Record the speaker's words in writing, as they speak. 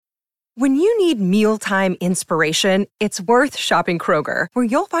When you need mealtime inspiration, it's worth shopping Kroger, where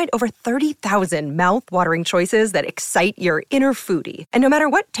you'll find over 30,000 mouth-watering choices that excite your inner foodie. And no matter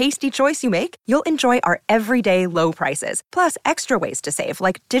what tasty choice you make, you'll enjoy our everyday low prices, plus extra ways to save,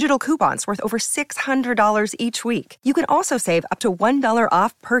 like digital coupons worth over $600 each week. You can also save up to $1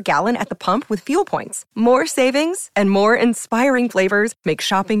 off per gallon at the pump with fuel points. More savings and more inspiring flavors make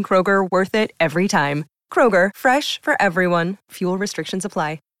shopping Kroger worth it every time. Kroger, fresh for everyone. Fuel restrictions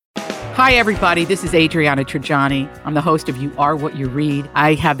apply. Hi, everybody. This is Adriana Trajani. I'm the host of You Are What You Read.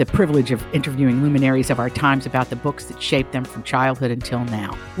 I have the privilege of interviewing luminaries of our times about the books that shaped them from childhood until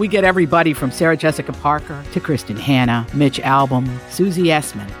now. We get everybody from Sarah Jessica Parker to Kristen Hanna, Mitch Albom, Susie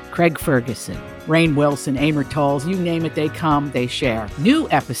Essman, Craig Ferguson, Rainn Wilson, Amor Tolls, you name it, they come, they share. New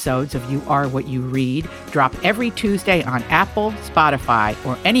episodes of You Are What You Read drop every Tuesday on Apple, Spotify,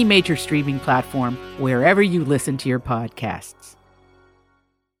 or any major streaming platform wherever you listen to your podcasts.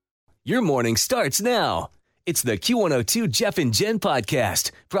 Your morning starts now. It's the Q102 Jeff and Jen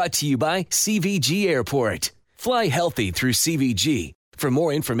podcast brought to you by CVG Airport. Fly healthy through CVG. For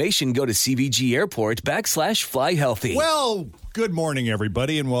more information, go to CVG Airport /fly healthy. Well, good morning,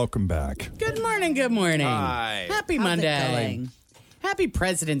 everybody, and welcome back. Good morning, good morning. Hi. Happy How's Monday. it going? Happy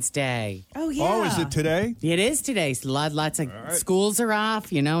President's Day. Oh, yeah. Oh, is it today? It is today. Lots of schools are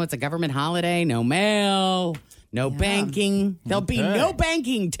off. You know, it's a government holiday. No mail, no banking. There'll be no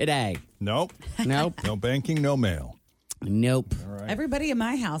banking today. Nope. Nope. No banking, no mail. Nope. All right. Everybody in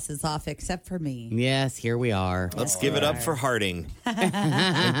my house is off except for me. Yes, here we are. Let's give it up for Harding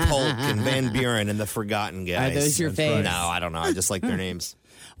and Polk and Van Buren and the Forgotten guys. Are those your faves? No, I don't know. I just like their names.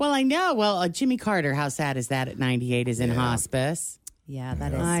 Well, I know. Well, Jimmy Carter, how sad is that at 98 is in hospice? Yeah,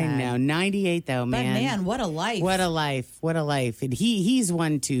 that is I sad. know. 98, though, But man. man, what a life. What a life. What a life. And he's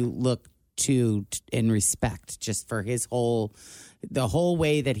one to look to and respect just for the whole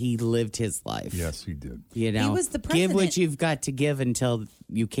way that he lived his life. Yes, he did. You know, He was the give what president. you've got to give until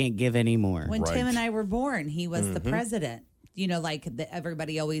you can't give anymore. When Right. Tim and I were born, he was the president. You know, like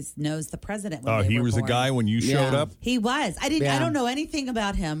everybody always knows the president. When Oh, they he were was the born. guy when you showed Yeah. up? He was. I Yeah. don't know anything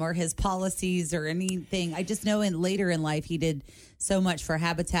about him or his policies or anything. I just know later in life he did so much for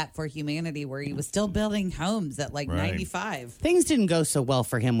Habitat for Humanity, where he was still building homes at like Right. 95. Things didn't go so well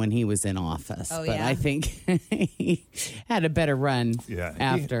for him when he was in office, Oh, but yeah? I think he had a better run Yeah.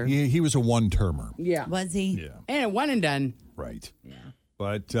 after. He was a one-termer. Yeah. Was he? Yeah. And one and done. Right. Yeah.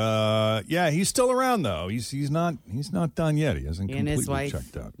 But, yeah, he's still around, though. He's not done yet. He hasn't He and his completely wife.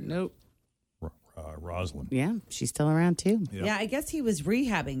 checked out. Nope. Rosalind. Yeah, she's still around too. Yep. Yeah, I guess he was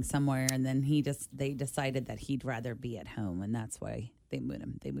rehabbing somewhere, and then they decided that he'd rather be at home, and that's why they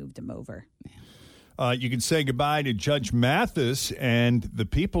moved him over. You can say goodbye to Judge Mathis and the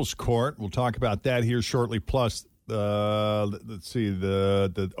People's Court. We'll talk about that here shortly. Plus, let's see,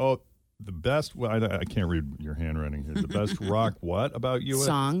 the best. Well, I can't read your handwriting here. The best rock what about UFOs?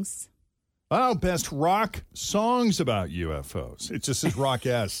 Songs. Oh, best rock songs about UFOs. It just says rock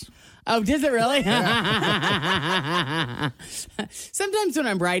S. Oh, does it really? Sometimes when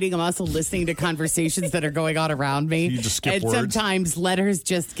I'm writing, I'm also listening to conversations that are going on around me. You just skip and words? sometimes letters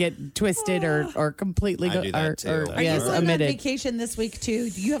just get twisted or completely I do that too. Are yes, you going on omitted. vacation this week too?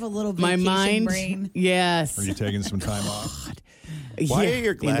 Do you have a little My vacation mind, brain? yes. Are you taking some time off? Why Yeah, are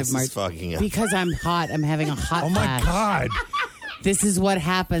your end of glasses March. fogging up? Because I'm hot. I'm having a hot Oh, my flash. God. This is what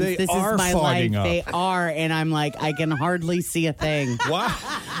happens. They this are is my fogging life. up. They are, and I'm like, I can hardly see a thing. Wow.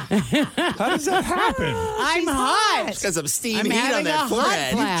 How does that happen? I'm hot. Because of steam I'm heat having on that a hot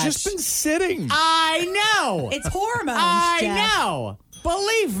forehead. flash. Just been sitting. I know. It's hormones. I Jeff. know.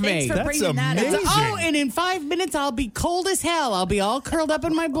 Believe me. Thanks for That's bringing that amazing. up. Oh, and in 5 minutes, I'll be cold as hell. I'll be all curled up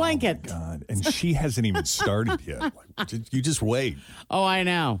in my blanket. God. And she hasn't even started yet. You just wait. Oh, I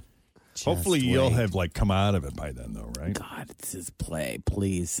know. Hopefully you'll have come out of it by then, though, right? God, this is play,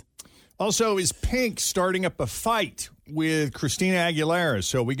 please. Also, is Pink starting up a fight with Christina Aguilera?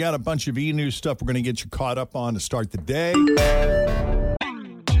 So we got a bunch of E-News stuff we're going to get you caught up on to start the day.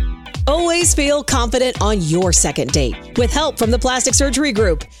 Always feel confident on your second date. With help from the Plastic Surgery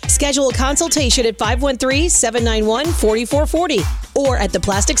Group. Schedule a consultation at 513-791-4440 or at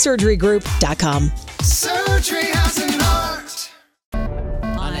theplasticsurgerygroup.com. Surgery has an art.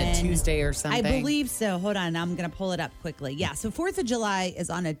 On a Tuesday or something. I believe so. Hold on. I'm going to pull it up quickly. Yeah. So 4th of July is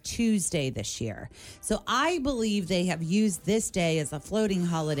on a Tuesday this year. So I believe they have used this day as a floating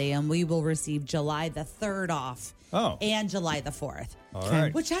holiday, and we will receive July the 3rd off. Oh. And July the 4th. All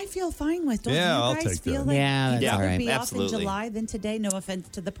right. Which I feel fine with. Don't Yeah, you I'll guys take feel that. like Yeah, you'd that's rather all right. be Absolutely. off in July than today? No offense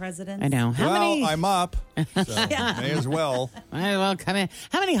to the president. I know. How many? I'm up. So may as well. Well, come in.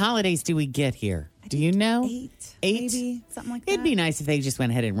 How many holidays do we get here? I Do you know? 8, maybe, something like that. It'd be nice if they just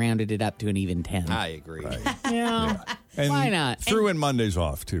went ahead and rounded it up to an even 10. I agree. Yeah. And why not? Threw in Mondays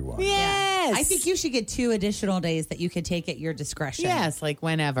off, too. Why not? Yes. I think you should get 2 additional days that you could take at your discretion. Yes, like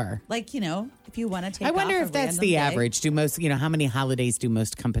whenever. Like, if you want to take I wonder off if a that's random the day. average. Do most, how many holidays do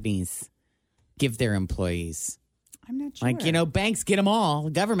most companies give their employees? I'm not sure. Like, banks get them all.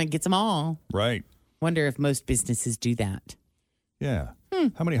 Government gets them all. Right. Wonder if most businesses do that. Yeah.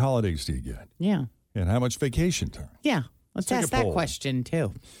 How many holidays do you get? Yeah. And how much vacation time? Yeah. Let's take ask a that poll. question,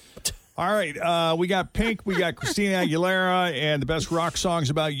 too. All right. We got Pink. We got Christina Aguilera and the best rock songs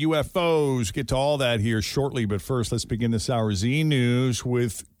about UFOs. Get to all that here shortly. But first, let's begin this hour's E-News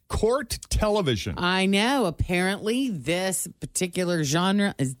with court television. I know. Apparently, this particular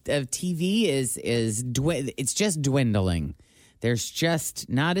genre of TV it's just dwindling. There's just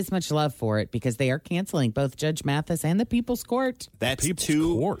not as much love for it because they are canceling both Judge Mathis and the People's Court. That's People's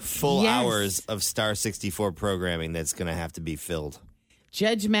 2 Court. full Yes. hours of Star 64 programming that's going to have to be filled.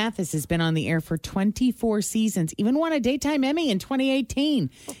 Judge Mathis has been on the air for 24 seasons, even won a Daytime Emmy in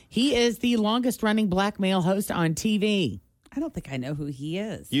 2018. He is the longest running black male host on TV. I don't think I know who he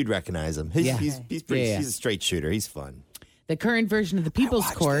is. You'd recognize him. He's pretty. Yeah. He's a straight shooter. He's fun. The current version of the People's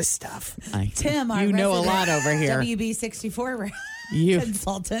Court. Stuff. Tim, our you know a resident lot over here. WB64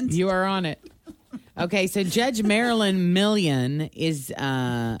 consultant. You are on it. Okay, so Judge Marilyn Millian is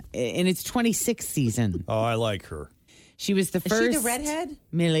in its 26th season. Oh, I like her. She was the Is first. she the redhead?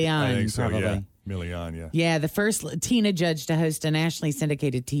 Millian, I think so, probably. yeah. Millian, yeah. Yeah, the first Latina judge to host a nationally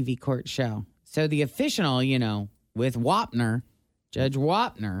syndicated TV court show. So the official, with Wapner, Judge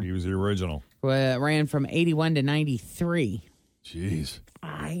Wapner, He was the original. ran from 81 to 93. Jeez.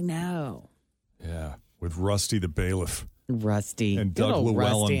 I know. Yeah. With Rusty the bailiff. Rusty. And Good Doug old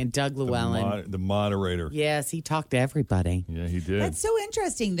Llewellyn. Rusty and Doug Llewellyn. The moderator. Yes, he talked to everybody. Yeah, he did. That's so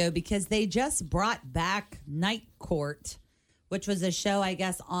interesting, though, because they just brought back Night Court, which was a show, I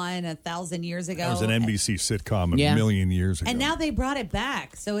guess, on 1,000 years ago. That was an NBC sitcom Yeah. a million years ago. And now they brought it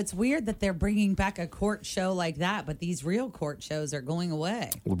back. So it's weird that they're bringing back a court show like that, but these real court shows are going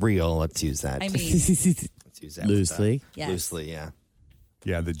away. Real. Let's use that. I mean, Let's use that Loosely. Yes. Loosely, yeah.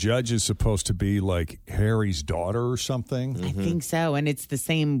 Yeah, the judge is supposed to be like Harry's daughter or something. I think so. And it's the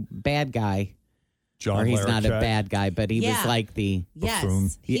same bad guy. John Or he's not a Larroquette. bad guy, but he Yeah. was like the. Buffoon.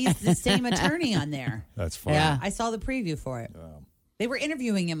 yes, he's the same attorney on there. That's fine. Yeah. I saw the preview for it. They were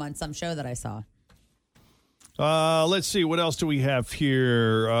interviewing him on some show that I saw. Let's see. What else do we have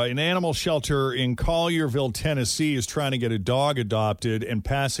here? An animal shelter in Collierville, Tennessee is trying to get a dog adopted and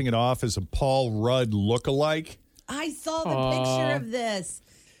passing it off as a Paul Rudd lookalike. I saw the picture of this.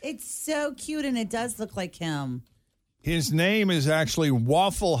 It's so cute, and it does look like him. His name is actually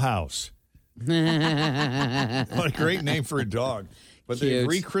Waffle House. What a great name for a dog. But they Cute.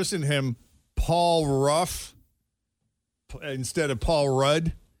 rechristened him Paul Ruff instead of Paul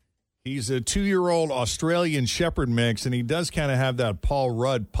Rudd. He's a 2-year-old Australian Shepherd mix, and he does kind of have that Paul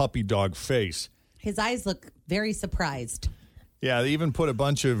Rudd puppy dog face. His eyes look very surprised. Yeah, they even put a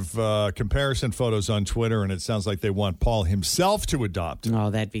bunch of comparison photos on Twitter, and it sounds like they want Paul himself to adopt.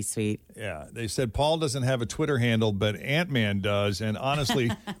 Oh, that'd be sweet. Yeah, they said Paul doesn't have a Twitter handle, but Ant-Man does. And honestly,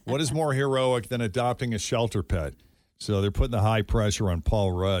 what is more heroic than adopting a shelter pet? So they're putting the high pressure on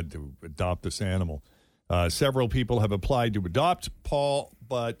Paul Rudd to adopt this animal. Several people have applied to adopt Paul,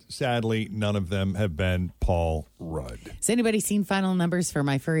 but sadly, none of them have been Paul Rudd. Has anybody seen final numbers for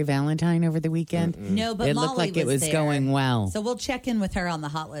My Furry Valentine over the weekend? No, but It Molly looked like it was there. going well. So we'll check in with her on the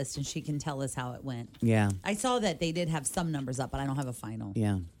hot list, and she can tell us how it went. Yeah. I saw that they did have some numbers up, but I don't have a final.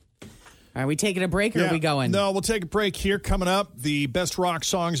 Yeah. Are we taking a break or are we going? No, we'll take a break here. Coming up, the best rock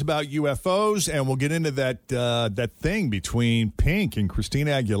songs about UFOs, and we'll get into that thing between Pink and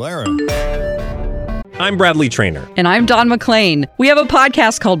Christina Aguilera. I'm Bradley Trainer. And I'm Don McClain. We have a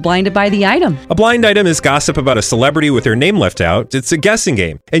podcast called Blinded by the Item. A blind item is gossip about a celebrity with their name left out. It's a guessing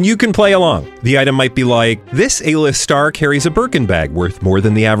game, and you can play along. The item might be like, this A-list star carries a Birkin bag worth more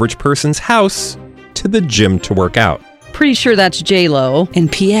than the average person's house to the gym to work out. Pretty sure that's J-Lo.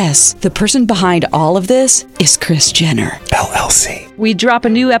 And P.S. the person behind all of this is Kris Jenner, LLC. We drop a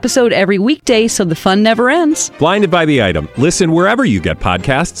new episode every weekday so the fun never ends. Blinded by the Item. Listen wherever you get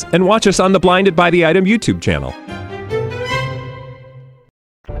podcasts and watch us on the Blinded by the Item YouTube channel.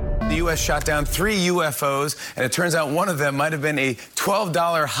 The U.S. shot down 3 UFOs, and it turns out one of them might have been a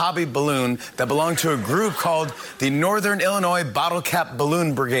 $12 hobby balloon that belonged to a group called the Northern Illinois Bottle Cap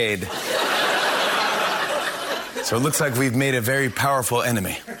Balloon Brigade. So it looks like we've made a very powerful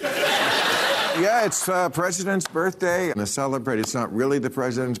enemy. Yeah, it's President's birthday. To celebrate, it's not really the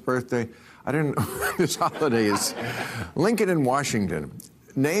President's birthday. I didn't know this holiday is Lincoln in Washington.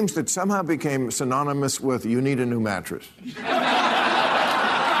 names that somehow became synonymous with you need a new mattress.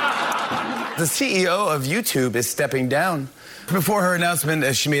 The CEO of YouTube is stepping down. Before her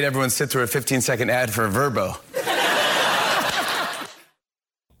announcement, she made everyone sit through a 15-second ad for Verbo.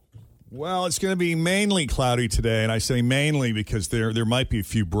 Well, it's going to be mainly cloudy today, and I say mainly because there might be a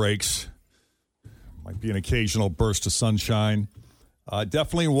few breaks. Might be an occasional burst of sunshine.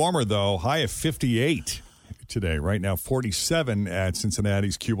 Definitely warmer, though. High of 58 today. Right now, 47 at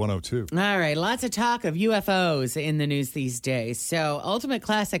Cincinnati's Q102. All right. Lots of talk of UFOs in the news these days. So Ultimate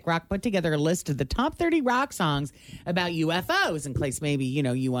Classic Rock put together a list of the top 30 rock songs about UFOs in case maybe,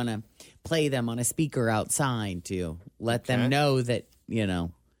 you want to play them on a speaker outside to let them know that,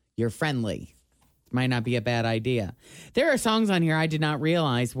 you're friendly. Might not be a bad idea. There are songs on here I did not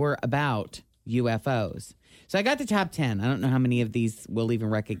realize were about UFOs. So I got the top 10. I don't know how many of these we'll even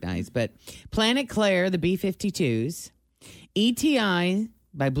recognize, but Planet Claire, the B-52s, ETI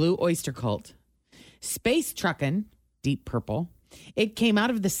by Blue Oyster Cult, Space Truckin', Deep Purple, It Came Out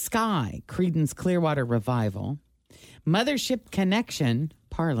of the Sky, Creedence Clearwater Revival, Mothership Connection,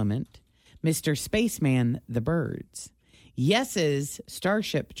 Parliament, Mr. Spaceman, The Byrds, Yes's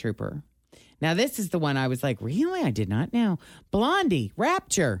Starship Trooper. Now this is the one I was like, really? I did not know. Blondie,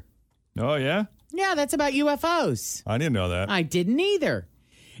 Rapture. Oh, yeah? Yeah, that's about UFOs. I didn't know that. I didn't either.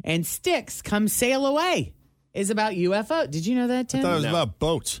 And Styx, Come Sail Away, is about UFO. Did you know that, Tim? I thought it was about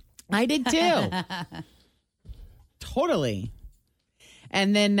boats. I did too. Totally.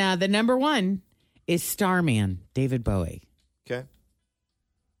 And then the number one is Starman, David Bowie. Okay.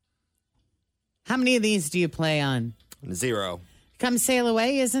 How many of these do you play on? 0. Come Sail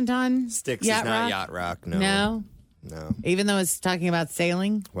Away isn't on Styx Yacht is not Rock? Yacht Rock, no. No? No. Even though it's talking about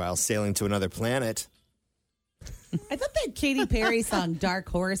sailing? Well, sailing to another planet. I thought that Katy Perry song Dark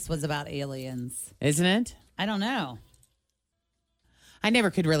Horse was about aliens. Isn't it? I don't know. I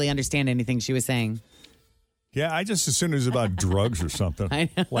never could really understand anything she was saying. Yeah, I just assumed it was about drugs or something. I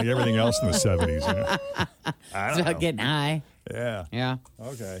know. Like everything else in the 70s. I It's don't know. about getting high. Yeah. Yeah.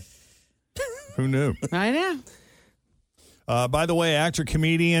 Okay. Who knew? I know. By the way, actor,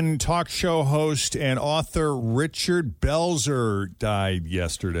 comedian, talk show host, and author Richard Belzer died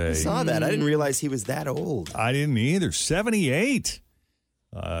yesterday. I saw that. I didn't realize he was that old. I didn't either. 78.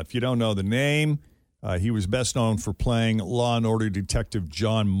 If you don't know the name, he was best known for playing Law and Order Detective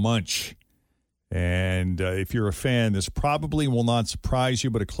John Munch. And if you're a fan, this probably will not surprise you,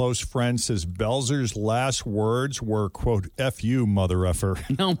 but a close friend says Belzer's last words were, quote, F you, mother effer.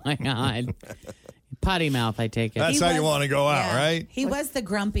 Oh, my God. Potty mouth, I take it. That's how you want to go out, right? He was the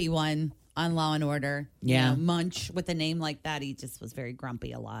grumpy one on Law and Order. Yeah. Munch, with a name like that, he just was very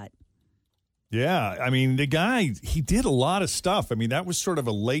grumpy a lot. Yeah, I mean, the guy, he did a lot of stuff. I mean, that was sort of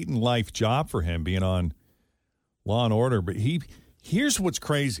a late in life job for him, being on Law and Order. But here's what's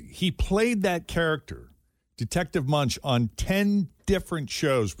crazy. He played that character, Detective Munch, on 10 different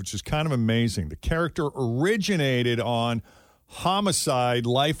shows, which is kind of amazing. The character originated on Homicide,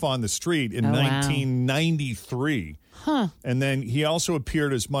 Life on the Street in 1993. Huh. And then he also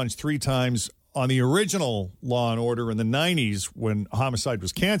appeared as Munch 3 times on the original Law and Order in the 90s when Homicide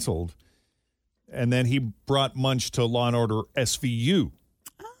was canceled. And then he brought Munch to Law and Order SVU.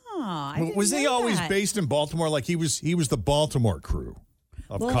 Oh, Was he always based in Baltimore? Like he was the Baltimore crew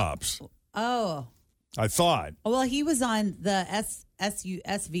of cops. Oh. I thought. Well, he was on the SVU.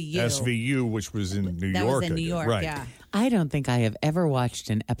 SVU, which was in New York. That was in New I guess. York, Right. yeah. I don't think I have ever watched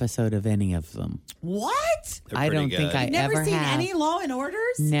an episode of any of them. What? I don't think I You've never ever seen have. any Law and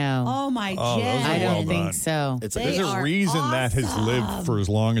Orders? No. Oh, my Oh, those Jen. are I don't well think done. so. There's a reason that has lived for as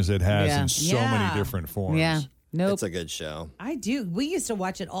long as it has Yeah. in so many different forms. Yeah. Nope. It's a good show. I do. We used to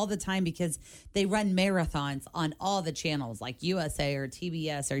watch it all the time because they run marathons on all the channels like USA or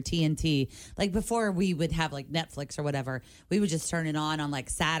TBS or TNT. Like before we would have like Netflix or whatever, we would just turn it on like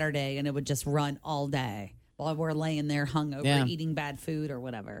Saturday and it would just run all day while we're laying there hungover eating bad food or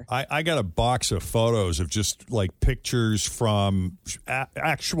whatever. I got a box of photos of just like pictures from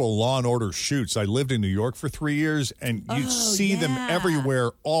actual Law and Order shoots. I lived in New York for 3 years and you see them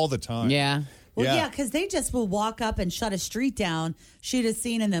everywhere all the time. Yeah. Well, yeah, because they just will walk up and shut a street down, shoot a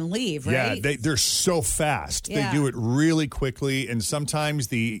scene, and then leave, right? Yeah, they're so fast. Yeah. They do it really quickly, and sometimes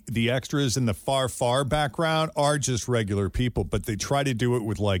the extras in the far background are just regular people, but they try to do it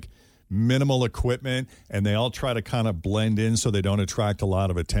with like minimal equipment, and they all try to kind of blend in so they don't attract a lot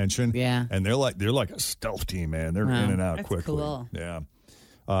of attention. Yeah, and they're like a stealth team, man. They're in and out quickly. Cool. Yeah.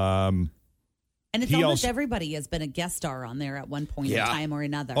 And it's almost everybody has been a guest star on there at one point in time or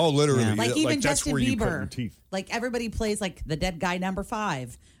another. Oh, literally. Yeah. Like even that's Justin where you cut Bieber. your teeth. Like everybody plays like the dead guy number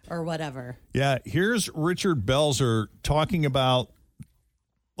 5 or whatever. Yeah, here's Richard Belzer talking about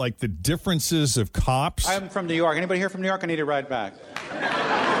like the differences of cops. I'm from New York. Anybody here from New York? I need a ride back.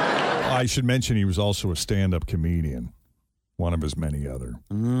 I should mention he was also a stand-up comedian, one of his many other.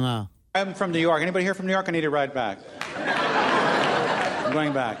 I'm from New York. Anybody here from New York? I need a ride back. I'm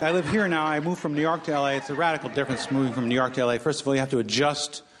going back. I live here now. I moved from New York to L.A. It's a radical difference moving from New York to L.A. First of all, you have to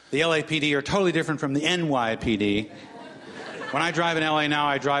adjust. The LAPD are totally different from the NYPD. When I drive in L.A. now,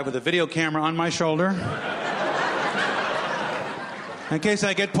 I drive with a video camera on my shoulder. In case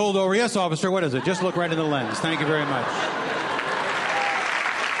I get pulled over, yes, officer, what is it? Just look right in the lens. Thank you very much.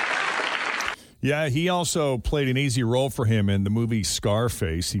 Yeah, he also played an easy role for him in the movie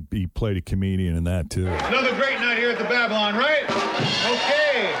Scarface. He played a comedian in that, too. Another great night here at the Babylon, right?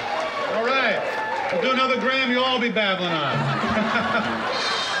 Okay. All right. We'll do another Graham you'll all be babbling on.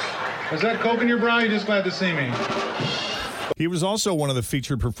 Is that Coke in your brow? You're just glad to see me. He was also one of the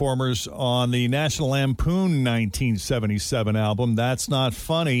featured performers on the National Lampoon 1977 album, That's Not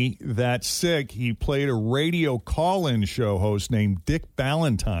Funny, That's Sick. He played a radio call-in show host named Dick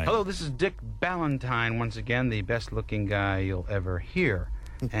Ballantyne. Hello, this is Dick Ballantyne, once again, the best-looking guy you'll ever hear.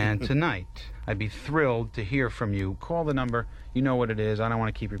 And tonight, I'd be thrilled to hear from you. Call the number. You know what it is. I don't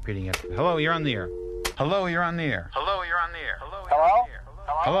want to keep repeating it. Hello, you're on the air. Hello, you're on the air. Hello, you're on the air. Hello?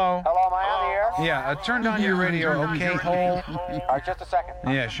 Hello? Hello, am I on the air? Yeah, turn down your radio, okay, Hole? All right, just a second.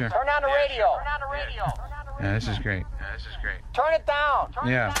 Yeah, sure. Turn down the radio. Yeah, this is great. Turn it down.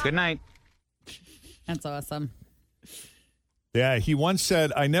 Yeah, good night. That's awesome. Yeah, he once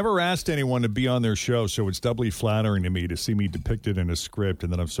said, I never asked anyone to be on their show, so it's doubly flattering to me to see me depicted in a script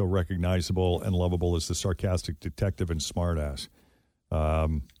and that I'm so recognizable and lovable as the sarcastic detective and smartass.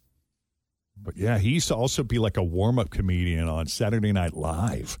 But yeah, he used to also be like a warm-up comedian on Saturday Night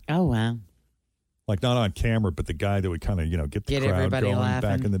Live. Oh, wow. Like not on camera, but the guy that would kind of, get the crowd everybody going laughing.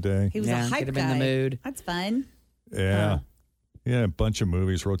 back in the day. He was a hype get him guy. in the mood. That's fun. Yeah. Yeah, a bunch of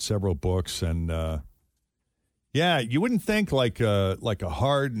movies, wrote several books, and yeah, you wouldn't think like a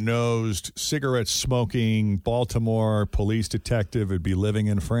hard-nosed, cigarette-smoking Baltimore police detective would be living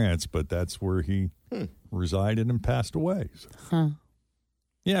in France, but that's where he resided and passed away. So. Huh.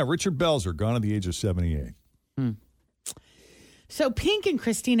 Yeah, Richard Belzer, gone at the age of 78. So Pink and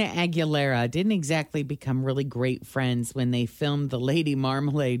Christina Aguilera didn't exactly become really great friends when they filmed the Lady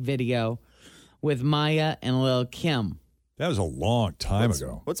Marmalade video with Maya and Lil' Kim. That was a long time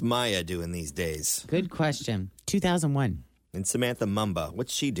ago. What's Maya doing these days? Good question. 2001. And Samantha Mumba,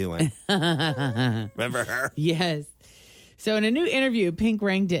 what's she doing? Remember her? Yes. So in a new interview, Pink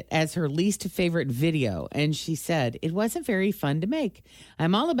ranked it as her least favorite video, and she said, it wasn't very fun to make.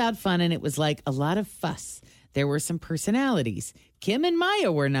 I'm all about fun, and it was like a lot of fuss. There were some personalities. Kim and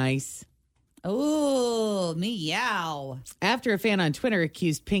Maya were nice. Oh, meow. After a fan on Twitter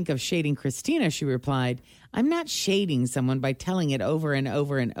accused Pink of shading Christina, she replied, I'm not shading someone by telling it over and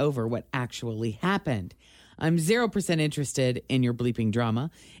over and over what actually happened. I'm 0% interested in your bleeping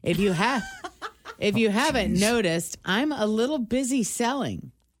drama. If you haven't noticed, I'm a little busy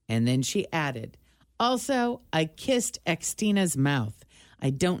selling. And then she added, also, I kissed Xtina's mouth. I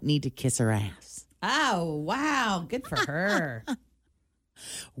don't need to kiss her ass. Oh, wow. Good for her.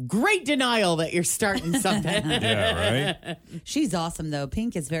 Great denial that you're starting something. Yeah, right? She's awesome, though.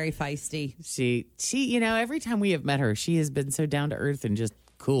 Pink is very feisty. She, every time we have met her, she has been so down to earth and just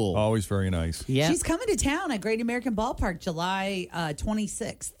cool. Always very nice. Yeah. She's coming to town at Great American Ballpark July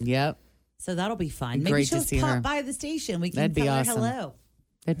 26th. Yep. So that'll be fun. Maybe Great she'll to see pop her. by the station. We can That'd be tell awesome. her hello.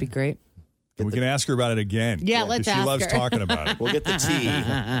 That'd be great. And we can ask her about it again. Yeah, let's 'cause ask she loves her. talking about it. We'll get the tea.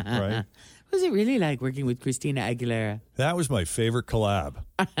 Right? What was it really like working with Christina Aguilera? That was my favorite collab.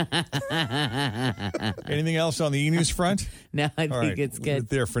 Anything else on the E-News front? No, I All think right, it's leave it good.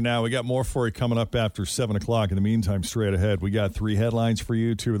 there for now. We got more for you coming up after 7 o'clock. In the meantime, straight ahead, we got 3 headlines for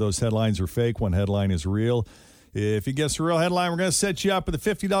you. 2 of those headlines are fake. 1 headline is real. If you guess the real headline, we're going to set you up with a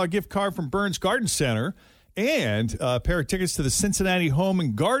 $50 gift card from Burns Garden Center and a pair of tickets to the Cincinnati Home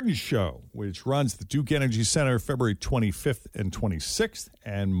and Garden Show, which runs at the Duke Energy Center February 25th and 26th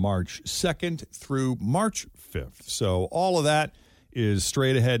and March 2nd through March 5th. So all of that is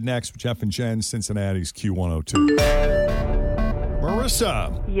straight ahead next with Jeff and Jen, Cincinnati's Q102.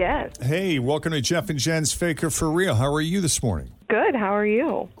 Marissa. Yes. Hey, welcome to Jeff and Jen's Faker for Real. How are you this morning? Good. How are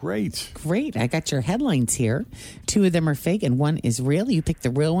you? Great. Great. I got your headlines here. 2 of them are fake and 1 is real. You pick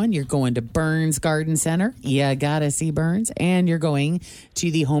the real one. You're going to Burns Garden Center. You got to see Burns. And you're going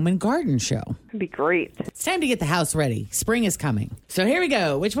to the Home and Garden Show. That'd be great. It's time to get the house ready. Spring is coming. So here we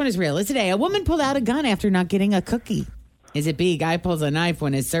go. Which one is real? Is it A, a woman pulled out a gun after not getting a cookie? Is it B, guy pulls a knife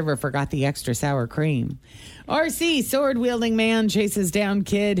when his server forgot the extra sour cream? Or C, sword-wielding man chases down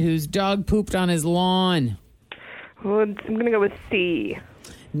kid whose dog pooped on his lawn? Well, I'm going to go with C.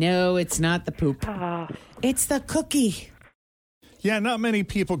 No, it's not the poop. It's the cookie. Yeah, not many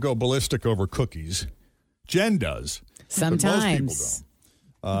people go ballistic over cookies. Jen does. Sometimes. But most people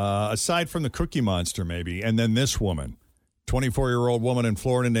don't. Aside from the Cookie Monster, maybe. And then this woman, 24-year-old woman in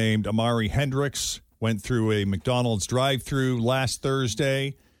Florida named Amari Hendricks, went through a McDonald's drive-thru last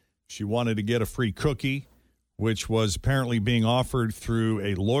Thursday. She wanted to get a free cookie, which was apparently being offered through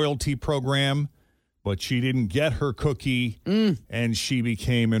a loyalty program, but she didn't get her cookie, and she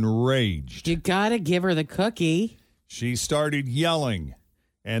became enraged. You got to give her the cookie. She started yelling,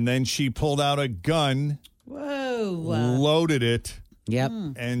 and then she pulled out a gun, loaded it,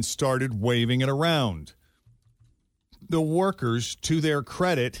 and started waving it around. The workers, to their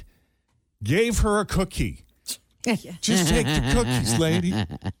credit, gave her a cookie. Just take the cookies, lady.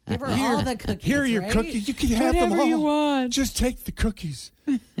 Give her all the cookies. Here are your right? cookies. You can have them all. You want. Just take the cookies.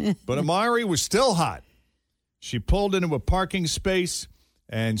 But Amari was still hot. She pulled into a parking space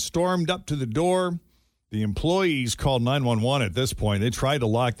and stormed up to the door. The employees called 911 at this point. They tried to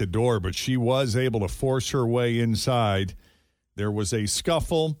lock the door, but she was able to force her way inside. There was a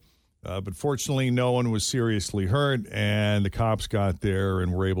scuffle, but fortunately no one was seriously hurt, and the cops got there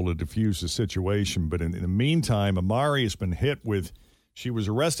and were able to defuse the situation. But in the meantime, Amari has been she was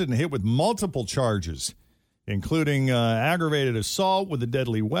arrested and hit with multiple charges, including aggravated assault with a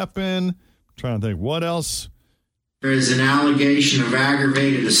deadly weapon. I'm trying to think, what else? There is an allegation of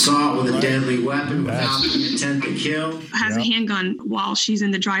aggravated assault with a deadly weapon without the intent to kill. Has a handgun while she's in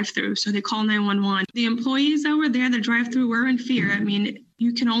the drive-thru, so they call 911. The employees that were there in the drive-thru were in fear. I mean,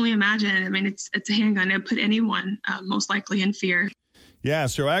 you can only imagine. I mean, it's a handgun. It put anyone most likely in fear. Yeah,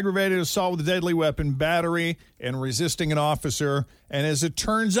 so aggravated assault with a deadly weapon, battery, and resisting an officer. And as it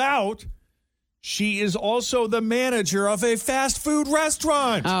turns out, she is also the manager of a fast food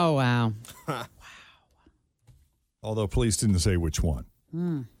restaurant. Oh, wow. Although police didn't say which one.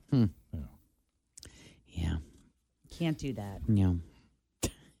 Yeah. Can't do that. No.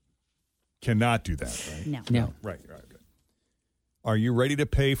 Cannot do that, right? No. Right. Are you ready to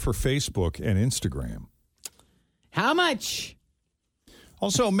pay for Facebook and Instagram? How much?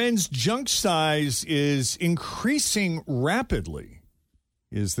 Also, men's junk size is increasing rapidly.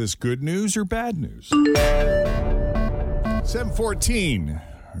 Is this good news or bad news? 7:14.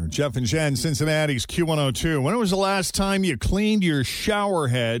 Jeff and Jen, Cincinnati's Q102. When was the last time you cleaned your shower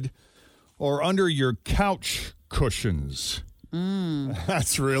head or under your couch cushions?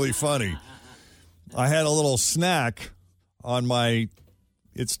 That's really funny. I had a little snack on my.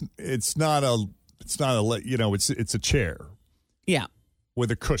 It's not a chair. Yeah.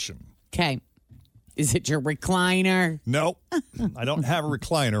 With a cushion. Okay. Is it your recliner? No, I don't have a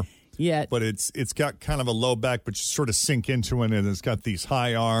recliner. Yet. But it's got kind of a low back, but you sort of sink into it, and it's got these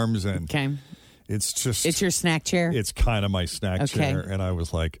high arms, and it's your snack chair? It's kind of my snack chair, and I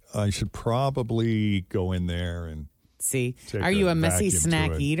was like, I should probably go in there and see. Are you a messy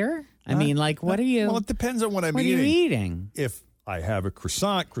snack eater? I mean, like, what are you? Well, it depends on what I'm eating. What are you eating? If I have a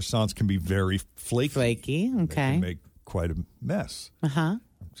croissant, croissants can be very flaky. Okay. They can make quite a mess. Uh-huh.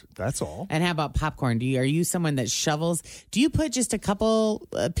 That's all. And how about popcorn? Are you someone that shovels? Do you put just a couple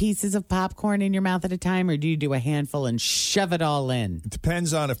pieces of popcorn in your mouth at a time, or do you do a handful and shove it all in? It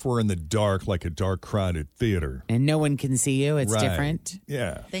depends on if we're in the dark, like a dark, crowded theater. And no one can see you. It's different.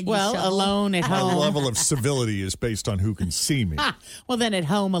 Yeah. Well, alone at home. My level of civility is based on who can see me. Well, then at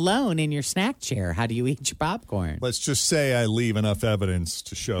home alone in your snack chair, how do you eat your popcorn? Let's just say I leave enough evidence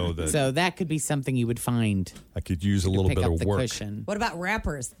to show that. So that could be something you would find. I could use a little bit of work. Cushion. What about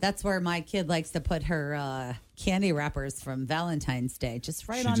wrappers? That's where my kid likes to put her candy wrappers from Valentine's Day. Just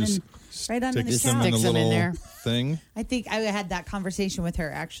right on in the couch. Sticks them in there. Thing. I think I had that conversation with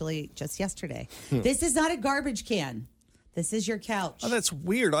her actually just yesterday. This is not a garbage can. This is your couch. Oh, that's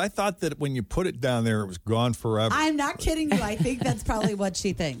weird. I thought that when you put it down there, it was gone forever. I'm not kidding you. I think that's probably what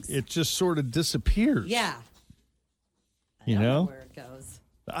she thinks. It just sort of disappears. Yeah. You know where it goes.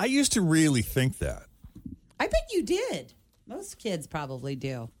 I used to really think that. I bet you did. Most kids probably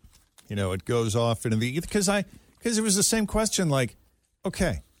do. You know, it goes off into the ether because it was the same question. Like,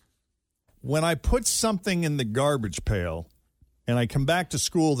 okay, when I put something in the garbage pail and I come back to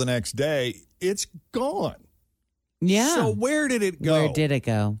school the next day, it's gone. Yeah. So where did it go? Where did it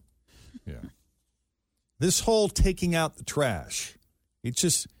go? Yeah. This whole taking out the trash, it's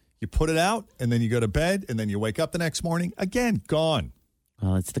just you put it out and then you go to bed and then you wake up the next morning again, gone.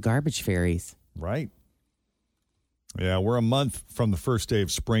 Well, it's the garbage fairies, right? Yeah, we're a month from the first day of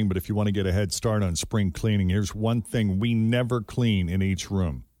spring, but if you want to get a head start on spring cleaning, here's one thing we never clean in each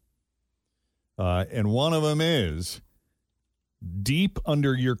room. And one of them is deep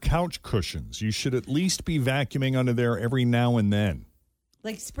under your couch cushions. You should at least be vacuuming under there every now and then.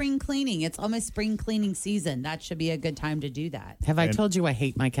 Like spring cleaning. It's almost spring cleaning season. That should be a good time to do that. Have I told you I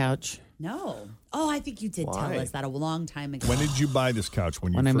hate my couch? No. Oh, I think you did tell us that a long time ago. When did you buy this couch?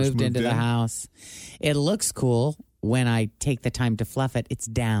 When you I first moved into the house. It looks cool when I take the time to fluff it. It's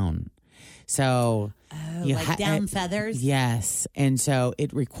down. So like down feathers? Yes. And so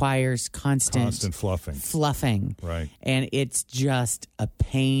it requires constant fluffing. Right. And it's just a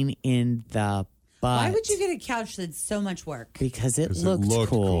pain in the butt. Why would you get a couch that's so much work? Because it looked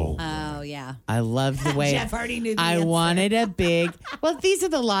cool. Oh, yeah. I love the way Jeff already knew the I answer. wanted a big. Well, these are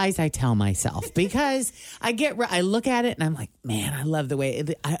the lies I tell myself because I look at it and I'm like, man, I love the way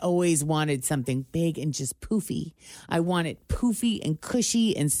I always wanted something big and just poofy. I want it poofy and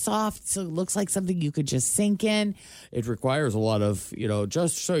cushy and soft, so it looks like something you could just sink in. It requires a lot of,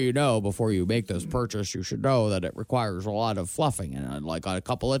 just so you know, before you make this purchase, you should know that it requires a lot of fluffing, and like a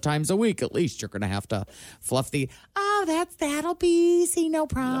couple of times a week at least, you're going to have to fluff that'll be easy, no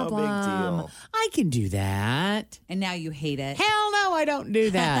problem. No big deal. I can do that. And now you hate it. Hell no, I don't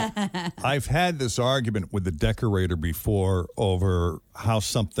do that. I've had this argument with the decorator before over how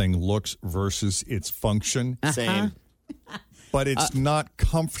something looks versus its function. Same. But it's not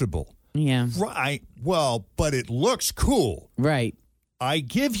comfortable. Yeah. Right. Well, but it looks cool. Right. I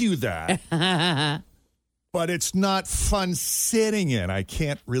give you that. But it's not fun sitting in. I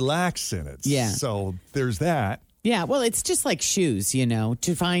can't relax in it. Yeah. So there's that. Yeah, well, it's just like shoes,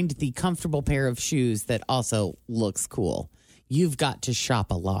 to find the comfortable pair of shoes that also looks cool. You've got to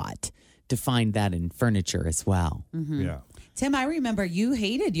shop a lot to find that in furniture as well. Mm-hmm. Yeah. Tim, I remember you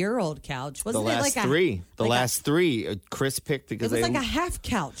hated your old couch. Wasn't it like The last three. Chris picked because it was like a half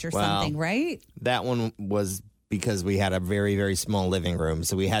couch or something, right? That one was because we had a very, very small living room,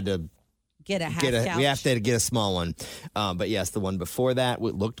 so we had to get a half couch. We have to get a small one. But yes, the one before that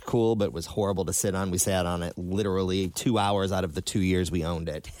looked cool, but it was horrible to sit on. We sat on it literally 2 hours out of the 2 years we owned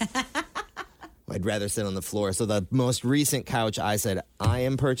it. I'd rather sit on the floor. So the most recent couch, I said, I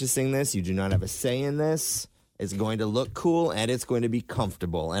am purchasing this. You do not have a say in this. It's going to look cool, and it's going to be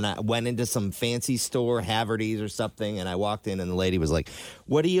comfortable. And I went into some fancy store, Haverty's or something, and I walked in, and the lady was like,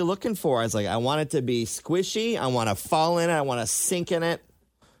 what are you looking for? I was like, I want it to be squishy. I want to fall in it. I want to sink in it.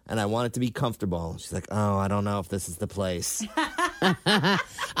 And I want it to be comfortable. She's like, oh, I don't know if this is the place. I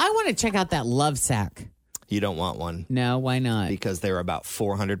want to check out that love sack. You don't want one. No, why not? Because they're about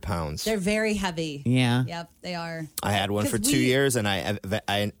 400 pounds. They're very heavy. Yeah. Yep, they are. I had one for 2 years, and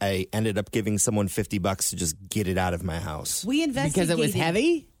I ended up giving someone $50 to just get it out of my house. We investigated. Because it was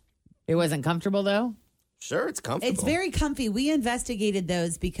heavy? It wasn't comfortable, though? Sure, it's comfortable. It's very comfy. We investigated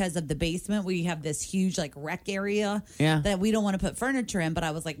those because of the basement. We have this huge rec area that we don't want to put furniture in. But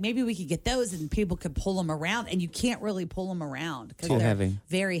I was like, maybe we could get those and people could pull them around. And you can't really pull them around because they're heavy.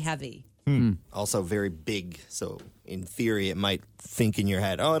 Very heavy. Also very big. So in theory, it might think in your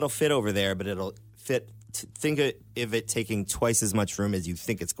head, oh, it'll fit over there, but it'll fit. Think of it taking twice as much room as you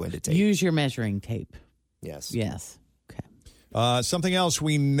think it's going to take. Use your measuring tape. Yes. Yes. Something else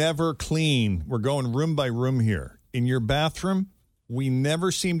we never clean. We're going room by room here. In your bathroom, we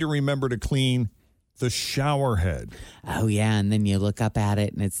never seem to remember to clean the shower head. Oh, yeah. And then you look up at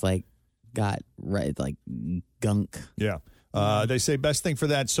it and it's got gunk. Yeah. They say best thing for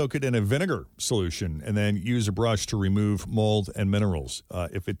that, soak it in a vinegar solution and then use a brush to remove mold and minerals.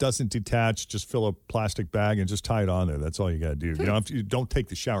 If it doesn't detach, just fill a plastic bag and just tie it on there. That's all you got to do. You don't take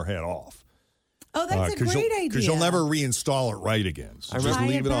the shower head off. Oh, that's a great idea. Because you'll never reinstall it right again. So just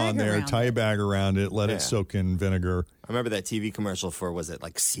leave it on there, tie a bag around it, let it soak in vinegar. I remember that TV commercial for, was it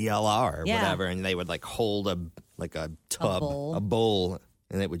CLR or whatever, and they would hold a tub, a bowl,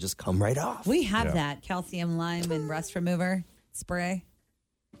 and it would just come right off. We have that calcium, lime, and rust remover spray.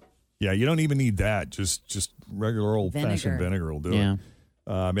 Yeah, you don't even need that. Just regular old-fashioned vinegar will do it.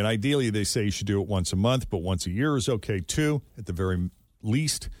 Ideally, they say you should do it once a month, but once a year is okay, too, at the very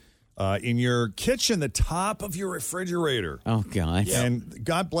least. In your kitchen, the top of your refrigerator. Oh, God. Yeah. And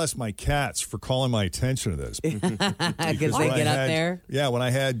God bless my cats for calling my attention to this. Because they get up there? Yeah, when I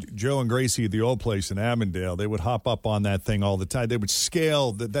had Joe and Gracie at the old place in Avondale, they would hop up on that thing all the time. They would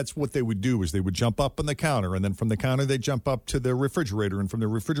scale. That's what they would do, is they would jump up on the counter, and then from the counter, they'd jump up to the refrigerator, and from the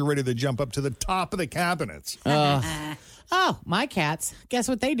refrigerator, they'd jump up to the top of the cabinets. Oh, my cats. Guess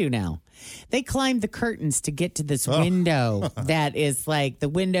what they do now? They climb the curtains to get to this window that is the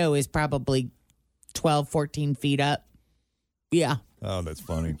window is probably 12, 14 feet up. Yeah. Oh, that's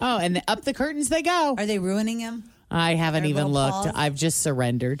funny. Oh, and up the curtains they go. Are they ruining him? I haven't even looked. Paws? I've just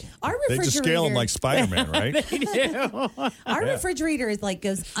surrendered. Our They refrigerator, just scale them like Spider-Man, right? They do. Our refrigerator is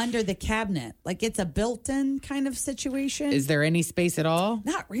goes under the cabinet. It's a built-in kind of situation. Is there any space at all?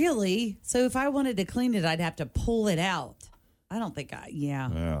 Not really. So if I wanted to clean it, I'd have to pull it out I don't think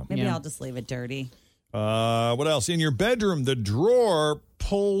Yeah. Maybe I'll just leave it dirty. What else? In your bedroom, the drawer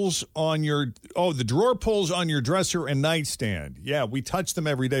pulls on your dresser and nightstand. Yeah, we touch them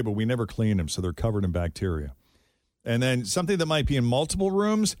every day, but we never clean them, so they're covered in bacteria. And then something that might be in multiple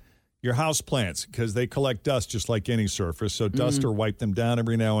rooms, your house plants, because they collect dust just like any surface. So dust or wipe them down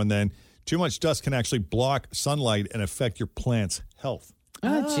every now and then. Too much dust can actually block sunlight and affect your plant's health.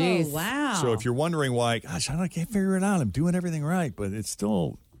 Oh, jeez. Wow. So if you're wondering why, gosh, I can't figure it out. I'm doing everything right, but it's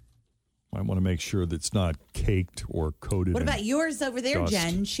still... I want to make sure that it's not caked or coated. What about yours over there, dust.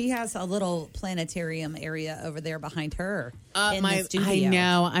 Jen? She has a little planetarium area over there behind her in the studio.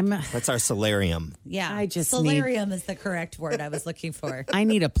 I know. That's our solarium. Yeah, I just solarium is the correct word I was looking for. I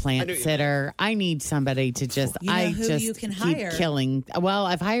need a plant sitter. I need somebody to just. You know who you can keep hire. killing. Well,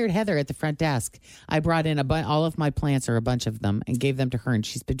 I've hired Heather at the front desk. I brought in all of my plants, or a bunch of them, and gave them to her, and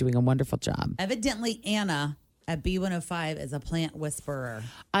she's been doing a wonderful job. Evidently, Anna at B105 is a plant whisperer.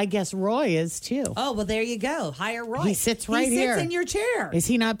 I guess Roy is too. Oh, well, there you go. Hire Roy. He sits right here. He sits in your chair. Is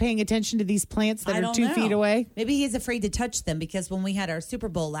he not paying attention to these plants that I are don't 2 know. feet away? Maybe he's afraid to touch them because when we had our Super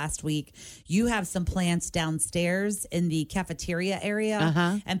Bowl last week, you have some plants downstairs in the cafeteria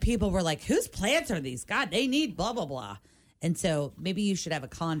area. And people were like, whose plants are these? God, they need blah, blah, blah. And so maybe you should have a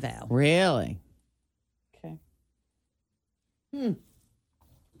convo. Really? Okay.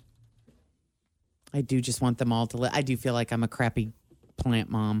 I do just want them all to I do feel like I'm a crappy plant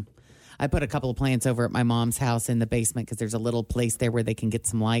mom. I put a couple of plants over at my mom's house in the basement because there's a little place there where they can get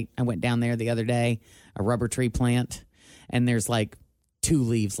some light. I went down there the other day, a rubber tree plant, and there's like 2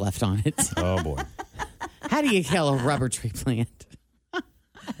 leaves left on it. Oh, boy. How do you kill a rubber tree plant?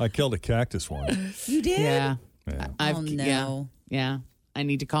 I killed a cactus once. You did? Yeah. Oh, no. Yeah. I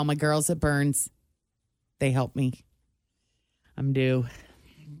need to call my girls at Burns. They help me. I'm due.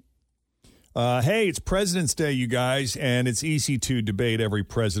 Hey, it's President's Day, you guys, and it's easy to debate every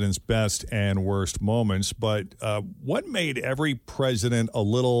president's best and worst moments. But what made every president a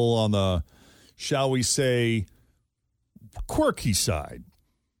little on the, shall we say, quirky side?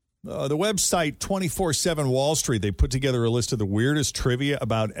 The website 24/7 Wall Street, they put together a list of the weirdest trivia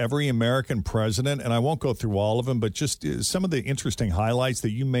about every American president, and I won't go through all of them, but just some of the interesting highlights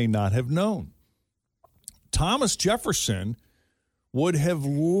that you may not have known. Thomas Jefferson would have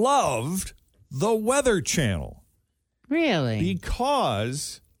loved the Weather Channel. Really?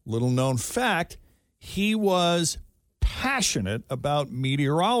 Because, little known fact, he was passionate about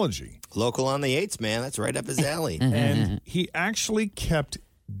meteorology. Local on the 8s, man. That's right up his alley. And he actually kept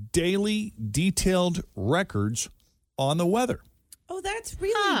daily detailed records on the weather. Oh, that's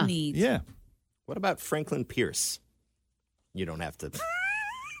really neat. Yeah. What about Franklin Pierce? You don't have to.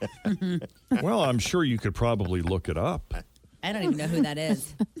 Well, I'm sure you could probably look it up. I don't even know who that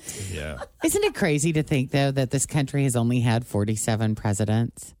is. Yeah. Isn't it crazy to think, though, that this country has only had 47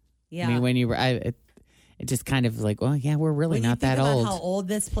 presidents? Yeah. I mean, when it just kind of like, well, yeah, we're really When not you think that about old. how old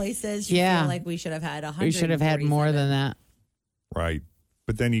this place is, you Yeah. feel like we should have had 100. We should have had more than that. Right.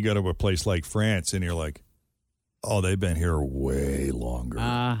 But then you go to a place like France and you're like, oh, they've been here way longer.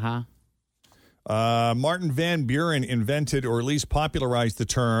 Uh-huh. Martin Van Buren invented or at least popularized the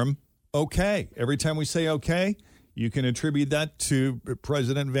term okay. Every time we say okay, you can attribute that to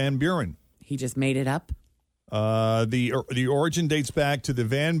President Van Buren. He just made it up? The origin dates back to the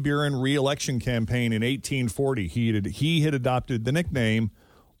Van Buren re-election campaign in 1840. He had adopted the nickname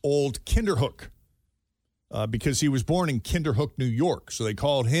Old Kinderhook because he was born in Kinderhook, New York. So they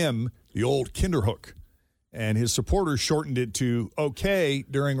called him the Old Kinderhook. And his supporters shortened it to okay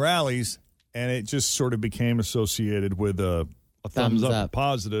during rallies, and it just sort of became associated with a thumbs up, a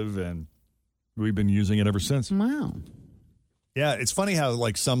positive, and we've been using it ever since. Wow. Yeah, it's funny how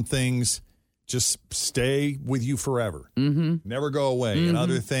like some things just stay with you forever. Mm-hmm. Never go away. And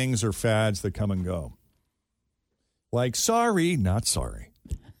other things are fads that come and go. Like, sorry, not sorry.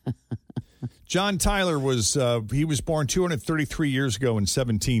 John Tyler was born 233 years ago in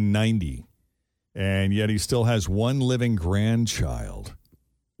 1790. And yet he still has one living grandchild.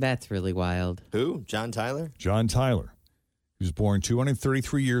 That's really wild. Who? John Tyler? John Tyler. He was born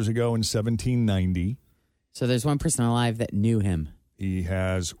 233 years ago in 1790. So there's one person alive that knew him. He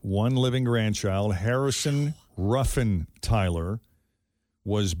has one living grandchild. Harrison Ruffin Tyler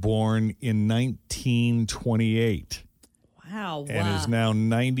was born in 1928. Wow. And is now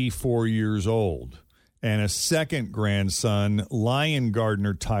 94 years old. And a second grandson, Lion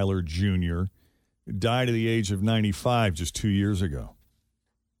Gardner Tyler Jr., died at the age of 95 just 2 years ago.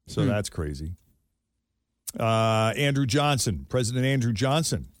 So that's crazy. Andrew Johnson, President Andrew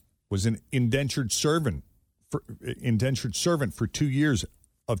Johnson, was an indentured servant for 2 years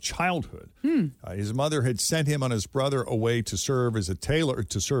of childhood. His mother had sent him and his brother away to serve as a tailor,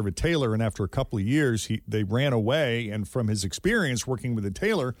 and after a couple of years, they ran away. And from his experience working with a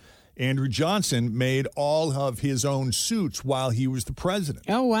tailor, Andrew Johnson made all of his own suits while he was the president.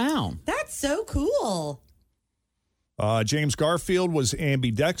 Oh, wow. That's so cool. James Garfield was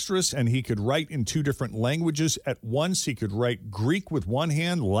ambidextrous, and he could write in 2 different languages at once. He could write Greek with one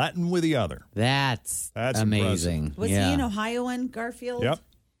hand, Latin with the other. That's amazing. Impressive. Was he an Ohioan, Garfield? Yep.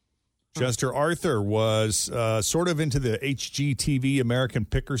 Chester Arthur was sort of into the HGTV American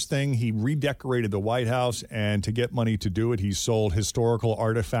Pickers thing. He redecorated the White House, and to get money to do it, he sold historical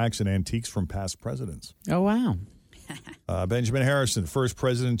artifacts and antiques from past presidents. Oh, wow. Benjamin Harrison, the first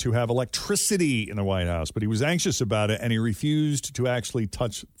president to have electricity in the White House, but he was anxious about it, and he refused to actually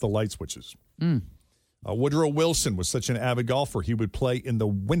touch the light switches. Woodrow Wilson was such an avid golfer, he would play in the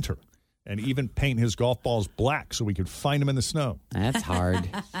winter and even paint his golf balls black so we could find them in the snow. That's hard.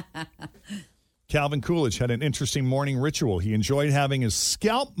 Calvin Coolidge had an interesting morning ritual. He enjoyed having his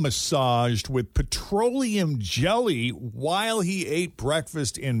scalp massaged with petroleum jelly while he ate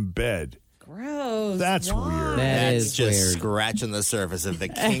breakfast in bed. Gross. That's weird. That's just weird. Scratching the surface of the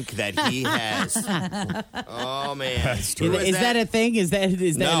kink that he has. Oh, man. That's true. Is that a thing? Is that I'm that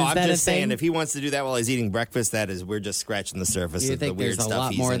just a thing? saying, if he wants to do that while he's eating breakfast, we're just scratching the surface of the weird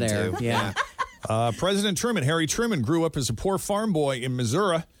stuff he's into. There. Yeah. President Truman, Harry Truman, grew up as a poor farm boy in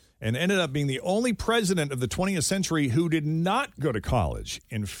Missouri and ended up being the only president of the 20th century who did not go to college.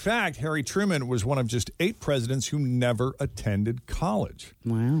 In fact, Harry Truman was one of just 8 presidents who never attended college.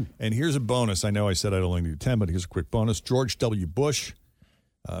 Wow. And here's a bonus. I know I said I'd only do 10, but here's a quick bonus. George W. Bush.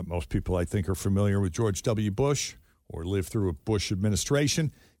 Most people, I think, are familiar with George W. Bush or lived through a Bush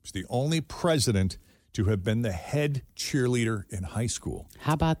administration. He was the only president to have been the head cheerleader in high school.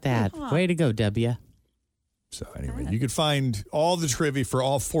 How about that? Way to go, W. So anyway, you can find all the trivia for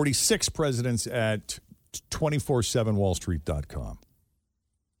all 46 presidents at 247wallstreet.com.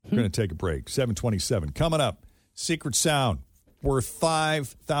 We're going to take a break. 7:27. Coming up, Secret Sound worth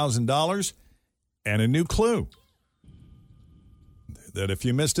 $5,000 and a new clue that if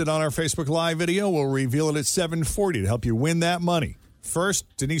you missed it on our Facebook Live video, we'll reveal it at 7:40 to help you win that money.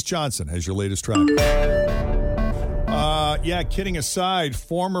 First, Denise Johnson has your latest track. Kidding aside,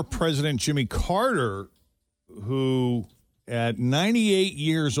 former President Jimmy Carter, who at 98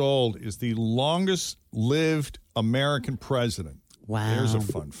 years old is the longest lived American president. Wow. There's a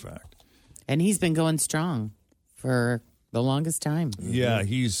fun fact. And he's been going strong for the longest time. Yeah,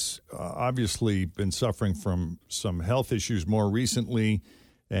 he's obviously been suffering from some health issues more recently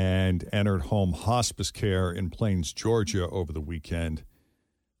and entered home hospice care in Plains, Georgia over the weekend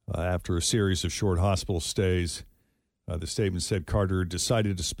after a series of short hospital stays. The statement said Carter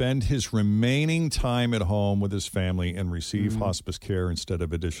decided to spend his remaining time at home with his family and receive hospice care instead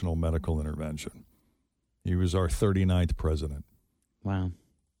of additional medical intervention. He was our 39th president. Wow.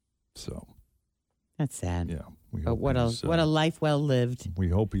 So. That's sad. Yeah. But what a life well lived. We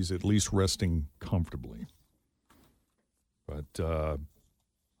hope he's at least resting comfortably. But I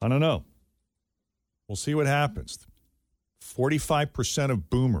don't know. We'll see what happens. 45% of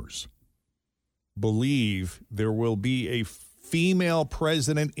boomers believe there will be a female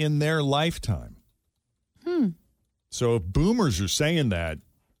president in their lifetime. So if boomers are saying that,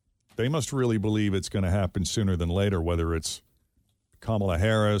 they must really believe it's going to happen sooner than later, whether it's Kamala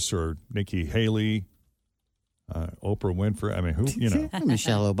Harris or Nikki Haley, Oprah Winfrey. I mean, who,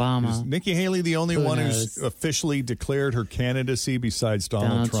 Michelle Obama. Is Nikki Haley the only one who's officially declared her candidacy besides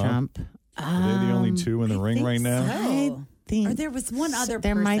Donald Trump? Are they the only two in the ring right now? So. Or there was one other person.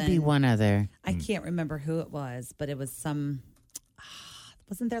 There might be one other. I can't remember who it was, but it was some.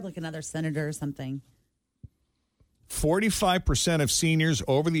 Wasn't there like another senator or something? 45% of seniors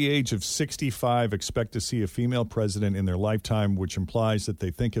over the age of 65 expect to see a female president in their lifetime, which implies that they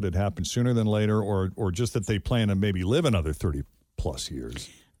think it had happened sooner than later, or just that they plan to maybe live another 30 plus years.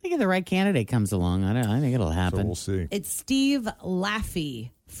 I think if the right candidate comes along, I think it'll happen. So we'll see. It's Steve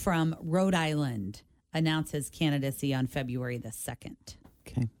Laffey from Rhode Island announced his candidacy on February the 2nd.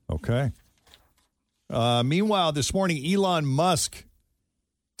 Okay. Meanwhile, this morning, Elon Musk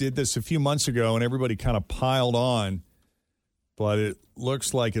did this a few months ago, and everybody kind of piled on. But it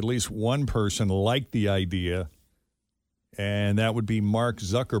looks like at least one person liked the idea, and that would be Mark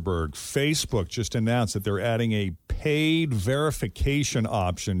Zuckerberg. Facebook just announced that they're adding a paid verification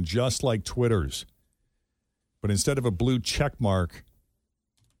option, just like Twitter's. But instead of a blue check mark,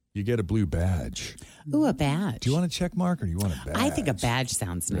 you get a blue badge. Ooh, a badge. Do you want a check mark or do you want a badge? I think a badge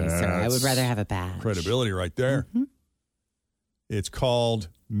sounds nicer. I would rather have a badge. Credibility right there. It's called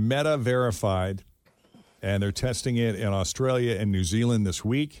Meta Verified. And they're testing it in Australia and New Zealand this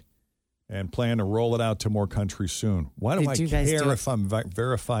week and plan to roll it out to more countries soon. Why do I care if I'm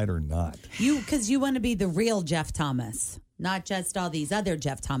verified or not? Because you want to be the real Jeff Thomas, not just all these other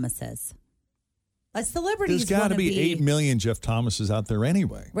Jeff Thomases. Celebrities There's got to be 8 million Jeff Thomases out there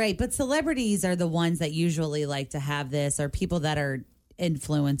anyway. Right, but celebrities are the ones that usually like to have this, or people that are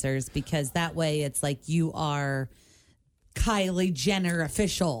influencers, because that way it's like you are Kylie Jenner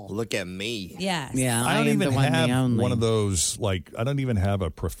official. Look at me. Yes. Yeah, I don't even have one of those, I don't even have a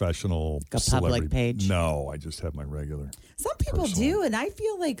professional public page. No, I just have my regular. Some people do, and I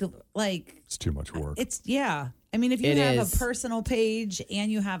feel like it's too much work. I mean, if you have a personal page and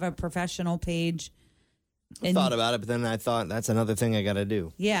you have a professional page. I thought about it, but then I thought that's another thing I got to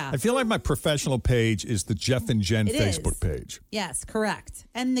do. Yeah. I feel like my professional page is the Jeff and Jen Facebook page. Yes, correct.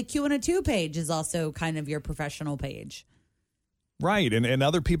 And the Q102 page is also kind of your professional page. Right, and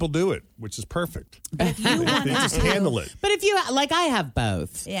other people do it, which is perfect. But if you they just handle it. But if you I have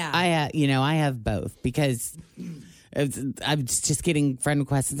both. Yeah. I have both because I'm just getting friend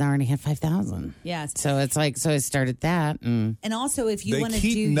requests. I already had 5,000. Yes. So it's so I started that. And also, if you want to do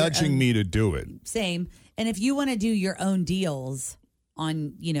they keep nudging me to do it. Same. And if you want to do your own deals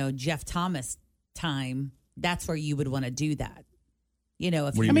on, Jeff Thomas time, that's where you would want to do that.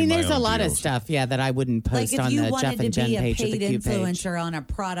 There's a lot of stuff, that I wouldn't post on the Jeff and Jen page or the Q page. If you wanted to be a paid influencer on a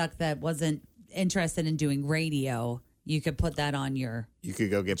product that wasn't interested in doing radio, you could put that on your You could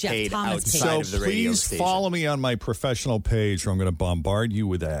go get Jeff paid Thomas outside page. of the radio please station. follow me on my professional page, or I'm going to bombard you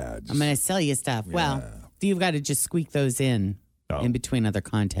with ads. I'm going to sell you stuff. Yeah. Well, you've got to just squeak those in between other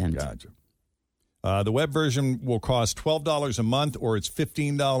content. Gotcha. The web version will cost $12 a month, or it's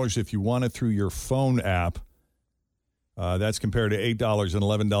 $15 if you want it through your phone app. That's compared to $8 and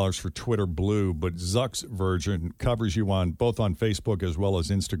 $11 for Twitter Blue, but Zuck's version covers you both on Facebook as well as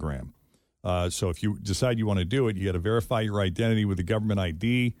Instagram. So if you decide you want to do it, you got to verify your identity with a government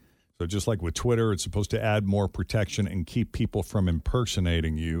ID. So just like with Twitter, it's supposed to add more protection and keep people from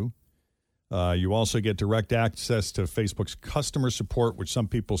impersonating you. You also get direct access to Facebook's customer support, which some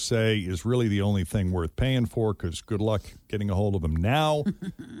people say is really the only thing worth paying for, because good luck getting a hold of them now.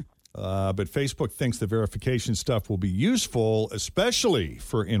 But Facebook thinks the verification stuff will be useful, especially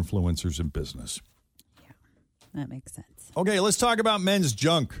for influencers in business. Yeah, that makes sense. Okay, let's talk about men's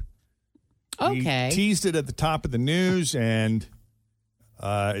junk. Okay. We teased it at the top of the news, and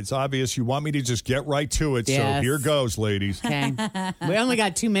it's obvious you want me to just get right to it. Yes. So here goes, ladies. Okay. We only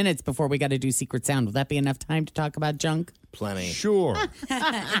got 2 minutes before we got to do Secret Sound. Will that be enough time to talk about junk? Plenty. Sure.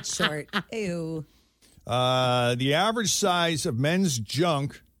 It's short. Ew. The average size of men's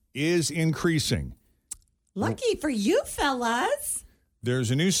junk is increasing. Lucky for you, fellas. There's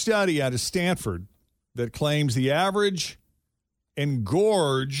a new study out of Stanford that claims the average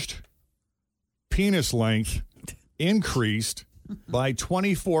engorged penis length increased by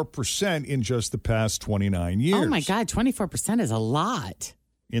 24% in just the past 29 years. Oh, my God. 24% is a lot.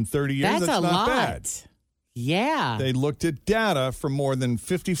 In 30 years, that's a not lot. bad. Yeah. They looked at data from more than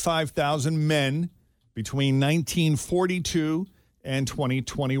 55,000 men between 1942 and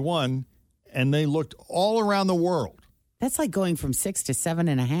 2021, and they looked all around the world. That's like going from 6 to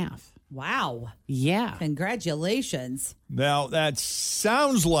 7.5. Wow. Yeah. Congratulations. Now, that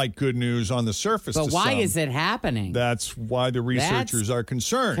sounds like good news on the surface. But to why some. is it happening? That's why the researchers are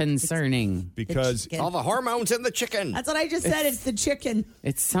concerned. Concerning. Because all the hormones in the chicken. That's what I just said. It's the chicken.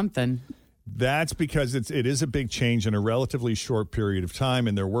 It's something. That's because it is a big change in a relatively short period of time,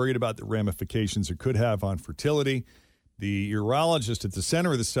 and they're worried about the ramifications it could have on fertility. The urologist at the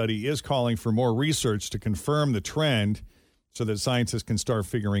center of the study is calling for more research to confirm the trend so that scientists can start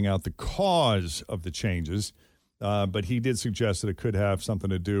figuring out the cause of the changes. But he did suggest that it could have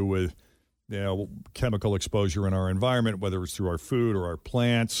something to do with chemical exposure in our environment, whether it's through our food or our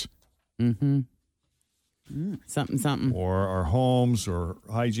plants. Mm-hmm. Something. Or our homes or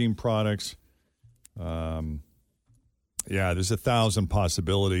hygiene products. There's 1,000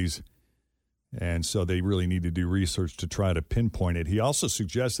 possibilities. And so they really need to do research to try to pinpoint it. He also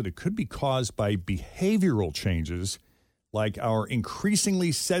suggested it could be caused by behavioral changes like our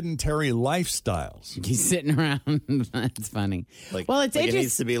increasingly sedentary lifestyles. He's sitting around. That's funny. It interesting.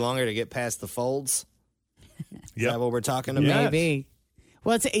 needs to be longer to get past the folds. Is that what we're talking about? Maybe.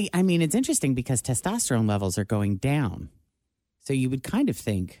 Well, it's interesting because testosterone levels are going down. So you would kind of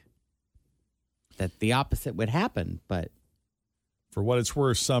think that the opposite would happen, but for what it's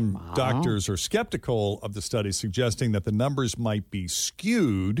worth, some doctors are skeptical of the study, suggesting that the numbers might be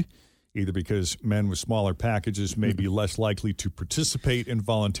skewed either because men with smaller packages may be less likely to participate in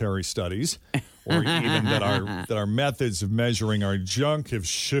voluntary studies, or even that our methods of measuring our junk have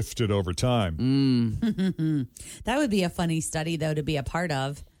shifted over time. That would be a funny study, though, to be a part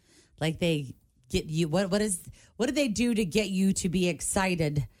of. Like they get you. What do they do to get you to be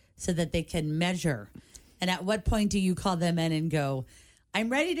excited so that they can measure? And at what point do you call them in and go, "I'm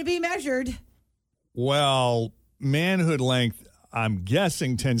ready to be measured"? Well, manhood length, I'm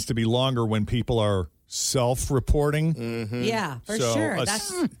guessing, tends to be longer when people are self-reporting. Yeah, for So sure. a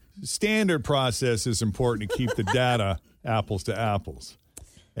standard process is important to keep the data apples to apples.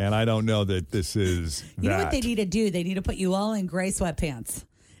 And I don't know that this is You know what they need to do? They need to put you all in gray sweatpants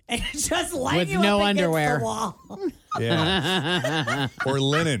and just line With you no up against underwear. the wall. Yeah. Or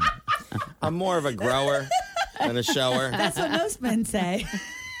linen. I'm more of a grower than a shower. That's what most men say.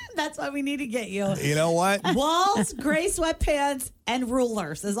 That's why we need to get you. You know what? Walls, gray sweatpants, and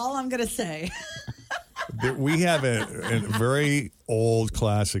rulers is all I'm going to say. We have a very old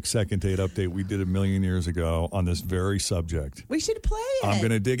classic second date update we did 1 million years ago on this very subject. We should play it. I'm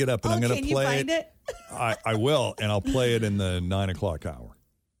going to dig it up and I'm going can to you play find it? I will, and I'll play it in the 9 o'clock hour.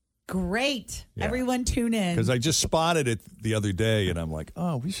 Great. Yeah. Everyone tune in. Because I just spotted it the other day, and I'm like,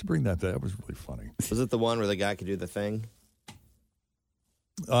 oh, we should bring that. That was really funny. Was it the one where the guy could do the thing?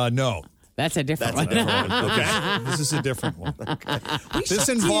 No. That's a different one. Okay. This is a different one. This should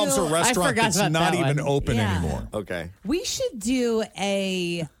involves do- a restaurant forgot that's about not that even one. open Yeah. anymore. Okay. We should do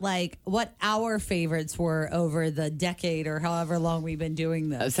what our favorites were over the decade or however long we've been doing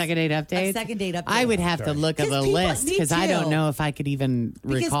this. A second date update? A second date update. I would have to look at the 'Cause people- list me because I too. don't know if I could even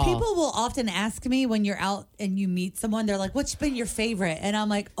Because recall. people will often ask me when you're out and you meet someone, they're like, "What's been your favorite?" And I'm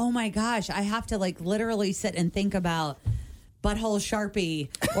like, "Oh my gosh, I have to literally sit and think about Butthole Sharpie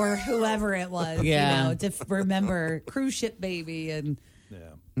or whoever it was, Yeah. to remember Cruise Ship Baby and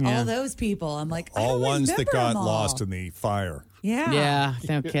all those people." I'm like, I All don't ones that remember got them all. lost in the fire. Yeah. Yeah,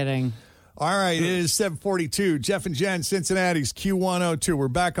 no kidding. All right, it is 7:42. Jeff and Jen, Cincinnati's Q102. We're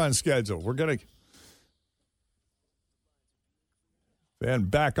back on schedule. We're going to...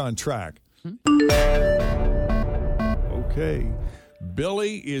 And back on track. Okay.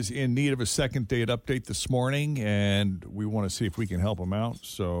 Billy is in need of a second date update this morning, and we want to see if we can help him out.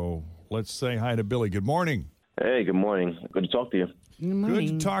 So let's say hi to Billy. Good morning. Hey, good morning. Good to talk to you. Good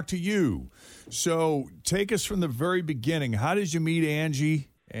to talk to you. So take us from the very beginning. How did you meet Angie,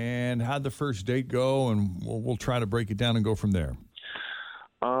 and how'd the first date go? And we'll try to break it down and go from there.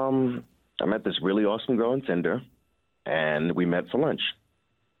 I met this really awesome girl on Tinder, and we met for lunch.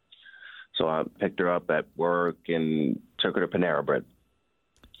 So I picked her up at work and took her to Panera Bread.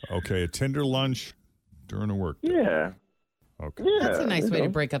 Okay, a Tinder lunch during a work day. Yeah. Okay. Yeah, That's a nice way you to know.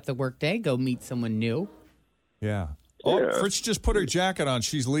 break up the workday. Go meet someone new. Yeah. Oh, Yeah. Fritz just put her jacket on.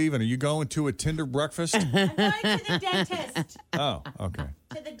 She's leaving. Are you going to a Tinder breakfast? I'm going to the dentist. Oh, okay.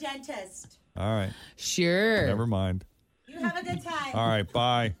 To the dentist. All right. Sure. Never mind. You have a good time. All right,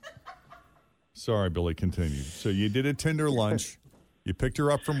 bye. Sorry, Billy, continue. So you did a Tinder lunch. You picked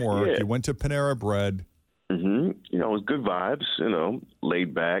her up from work. Yeah. You went to Panera Bread. Mm-hmm. You know, it was good vibes,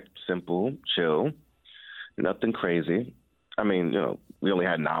 laid back, simple, chill, nothing crazy. I mean, we only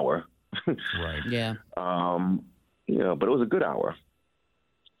had an hour. Right. Yeah. But it was a good hour.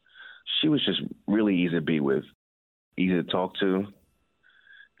 She was just really easy to be with, easy to talk to.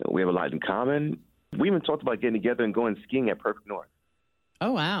 We have a lot in common. We even talked about getting together and going skiing at Perfect North.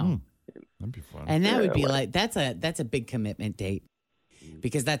 Oh, wow. That'd be fun. And that would be like- that's a big commitment date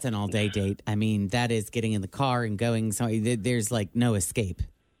because that's an all day date. I mean, that is getting in the car and going. So there's no escape.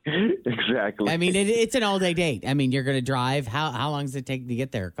 Exactly. I mean, it's an all day date. I mean, you're going to drive. How long does it take to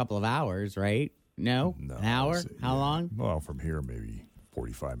get there? A couple of hours, right? No, an hour. How long? Well, from here, maybe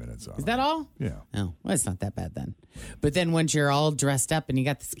 45 minutes on. Is that all? Yeah. Oh, well, it's not that bad then. But then once you're all dressed up and you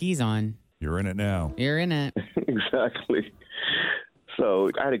got the skis on, You're in it now. you're in it. Exactly. So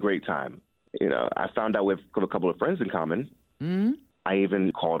I had a great time. I found out we have a couple of friends in common. Mm-hmm. I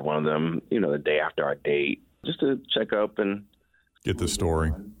even called one of them, the day after our date, just to check up and Get the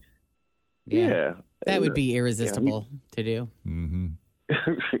story. yeah. That would be irresistible to do. Mm-hmm.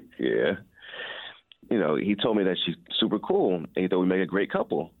 Yeah. He told me that she's super cool and he thought we'd make a great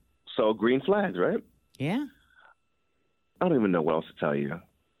couple. So green flags, right? Yeah. I don't even know what else to tell you.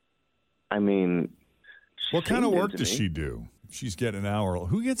 I mean, What kind of seemed work into does me. she do? She's getting an hour.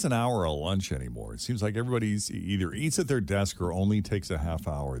 Who gets an hour of lunch anymore? It seems like everybody's either eats at their desk or only takes a half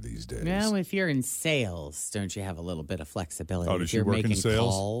hour these days. Well, if you're in sales, don't you have a little bit of flexibility? Oh, does if she you're work in making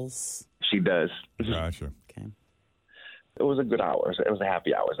sales? calls? She does. Gotcha. Okay. It was a good hour. It was a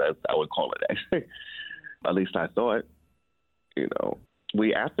happy hour. I would call it actually. At least I thought.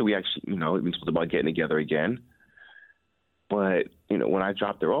 after we actually, we talked about getting together again. But, when I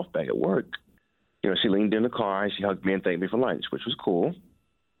dropped her off back at work, she leaned in the car and she hugged me and thanked me for lunch, which was cool.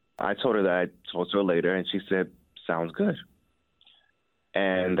 I told her that I'd talk to her later, and she said, sounds good.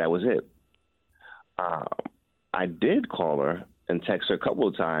 And that was it. I did call her and text her a couple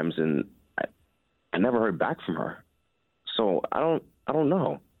of times, and I never heard back from her. So I don't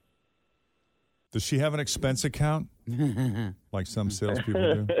know. Does she have an expense account like some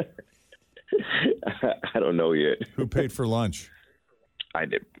salespeople do? I don't know yet. Who paid for lunch? I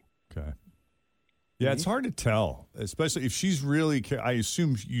did. Okay. Yeah, it's hard to tell, especially if she's really, I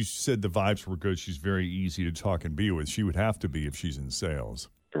assume you said the vibes were good. She's very easy to talk and be with. She would have to be if she's in sales.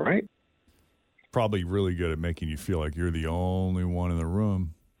 Right. Probably really good at making you feel like you're the only one in the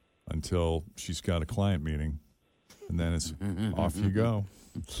room until she's got a client meeting. And then it's off you go.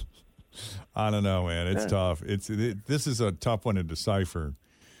 I don't know, man. It's tough. This is a tough one to decipher.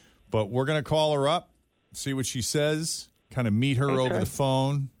 But we're going to call her up, see what she says, kind of meet her over the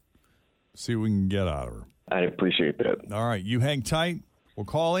phone. See what we can get out of her. I appreciate that. All right, you hang tight. We'll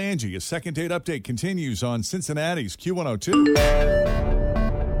call Angie. A second date update continues on Cincinnati's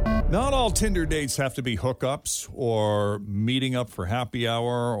Q102. Not all Tinder dates have to be hookups or meeting up for happy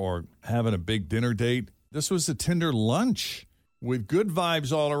hour or having a big dinner date. This was a Tinder lunch with good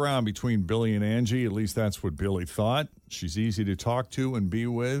vibes all around between Billy and Angie. At least that's what Billy thought. She's easy to talk to and be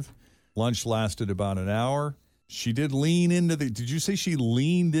with. Lunch lasted about an hour. She did lean into did you say she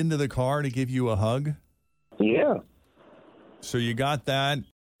leaned into the car to give you a hug? Yeah. So you got that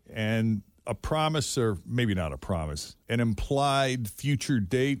and a promise, or maybe not a promise, an implied future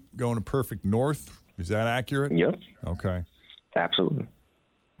date going to Perfect North. Is that accurate? Yep. Okay. Absolutely.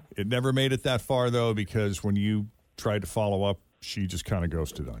 It never made it that far, though, because when you tried to follow up, she just kind of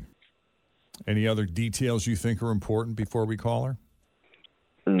ghosted on you. Any other details you think are important before we call her?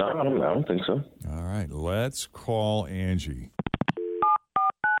 No, I don't think so. All right, let's call Angie.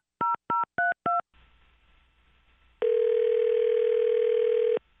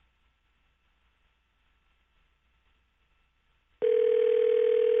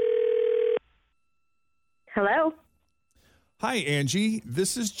 Hello. Hi, Angie.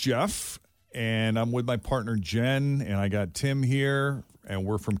 This is Jeff, and I'm with my partner, Jen, and I got Tim here, and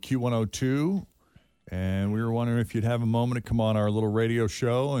we're from Q102. And we were wondering if you'd have a moment to come on our little radio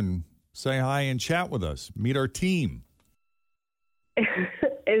show and say hi and chat with us. Meet our team.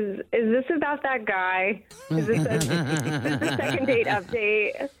 Is this about that guy? Is this a second date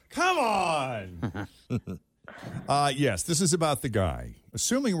update? Come on. Yes, this is about the guy.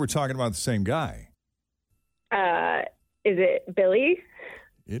 Assuming we're talking about the same guy. Is it Billy?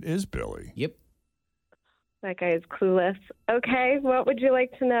 It is Billy. Yep. That guy is clueless. Okay, what would you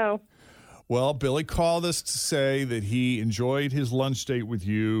like to know? Well, Billy called us to say that he enjoyed his lunch date with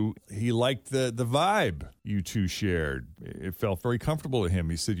you. He liked the vibe you two shared. It felt very comfortable to him.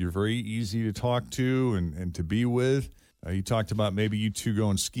 He said you're very easy to talk to and to be with. He talked about maybe you two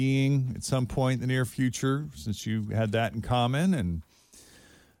going skiing at some point in the near future since you had that in common. And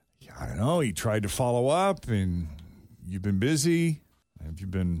I don't know, he tried to follow up, and you've been busy. Have you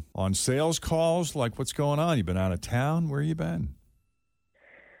been on sales calls? Like, what's going on? You been out of town? Where you been?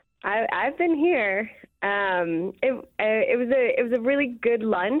 I've been here. It was a really good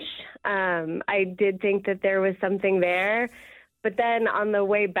lunch. I did think that there was something there, but then on the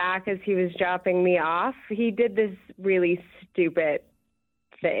way back, as he was dropping me off, he did this really stupid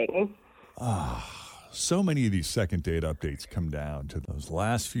thing. So many of these second date updates come down to those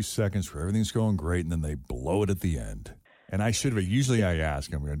last few seconds where everything's going great, and then they blow it at the end. And I should have. Usually, I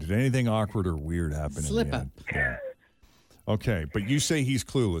ask him, "Did anything awkward or weird happen?" Slip in the up. end? Yeah. Okay, but you say he's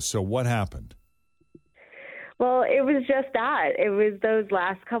clueless. So what happened? Well, it was just that. It was those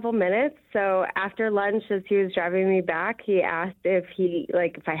last couple minutes. So after lunch, as he was driving me back, he asked if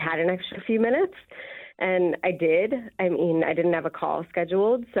I had an extra few minutes, and I did. I mean, I didn't have a call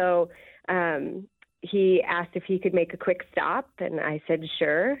scheduled, so he asked if he could make a quick stop, and I said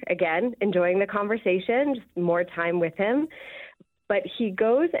sure. Again, enjoying the conversation, just more time with him. But he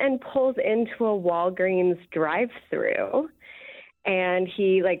goes and pulls into a Walgreens drive-through, and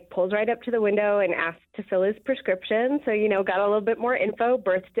he pulls right up to the window and asks to fill his prescription. So, got a little bit more info,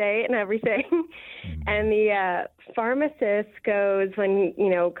 birthday and everything. And the pharmacist goes, when,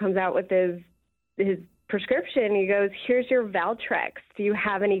 comes out with his prescription, he goes, "Here's your Valtrex. Do you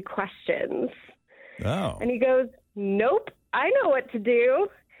have any questions?" Oh. And he goes, "Nope, I know what to do."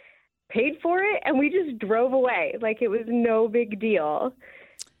 Paid for it, and we just drove away like it was no big deal.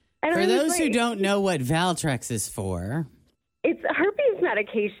 And For those who don't know what Valtrex is for, it's herpes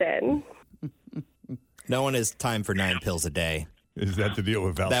medication. No one has time for 9 pills a day. Is that the deal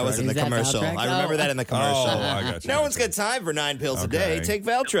with Valtrex? That was in the commercial. I remember that in the commercial. I got you. No one's got time for 9 pills a day. Okay. Take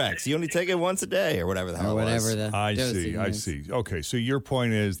Valtrex. You only take it once a day or whatever the hell it was. I see. Okay, so your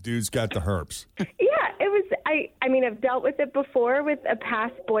point is dude's got the herpes. Yeah, it was. I mean, I've dealt with it before with a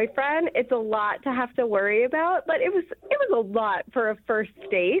past boyfriend. It's a lot to have to worry about, but it was a lot for a first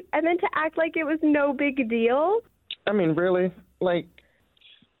date, and then to act like it was no big deal. I mean, really? Like,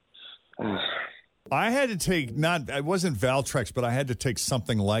 I had to take it wasn't Valtrex, but I had to take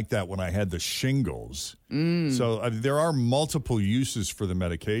something like that when I had the shingles. So there are multiple uses for the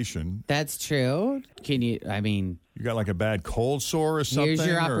medication. That's true. You got like a bad cold sore or something? Here's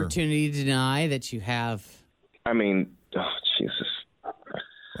your opportunity to deny that you have. I mean, Jesus.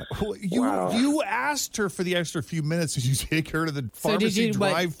 You asked her for the extra few minutes as you take her to the pharmacy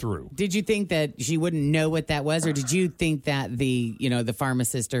drive-through. Did you think that she wouldn't know what that was, or did you think that the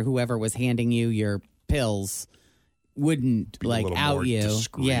pharmacist or whoever was handing you your pills wouldn't out you?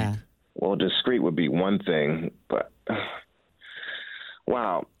 Discreet. Yeah. Well, discreet would be one thing, but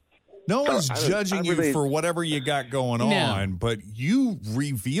wow. No one's judging you for whatever you got going on, but you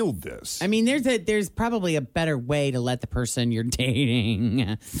revealed this. I mean, there's probably a better way to let the person you're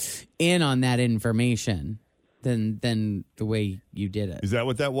dating in on that information than the way you did it. Is that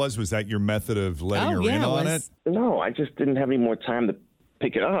what that was? Was that your method of letting her in on it? No, I just didn't have any more time to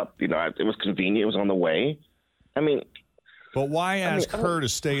pick it up. It was convenient. It was on the way. I mean, but why ask her to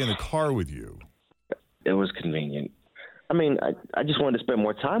stay in the car with you? It was convenient. I mean, I just wanted to spend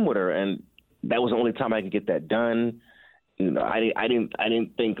more time with her, and that was the only time I could get that done. I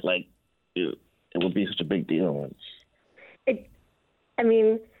didn't think like it would be such a big deal. It's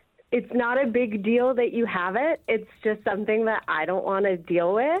not a big deal that you have it. It's just something that I don't want to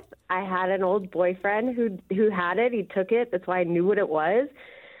deal with. I had an old boyfriend who had it. He took it. That's why I knew what it was.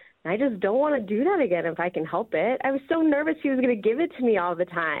 I just don't want to do that again if I can help it. I was so nervous he was going to give it to me all the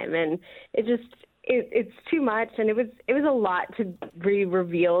time, and it's too much, and it was a lot to be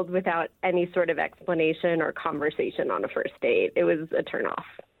revealed without any sort of explanation or conversation on a first date. It was a turnoff.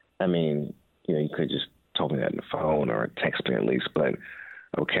 I mean, you could have just told me that on the phone or text me at least, but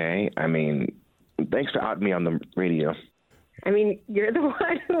okay. I mean, thanks for outing me on the radio. I mean, you're the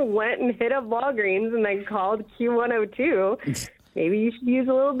one who went and hit up Walgreens and then called Q102. Maybe you should use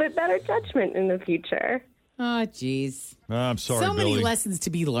a little bit better judgment in the future. Oh, geez. I'm sorry, So Billy. many lessons to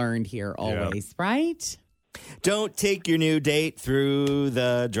be learned here always, right? Don't take your new date through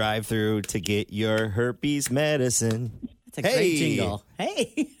the drive-through to get your herpes medicine. That's a great jingle.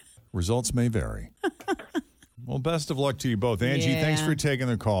 Hey. Results may vary. Well, best of luck to you both. Angie, Yeah. thanks for taking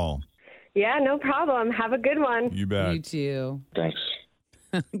the call. Yeah, no problem. Have a good one. You bet. You too. Thanks.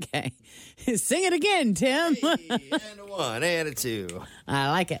 Okay. Sing it again, Tim. And a 1 and a 2. I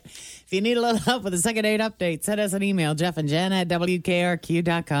like it. If you need a little help with the second date update, send us an email, Jeff and Jen at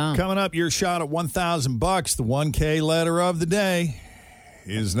WKRQ.com. Coming up, your shot at $1,000. The 1K letter of the day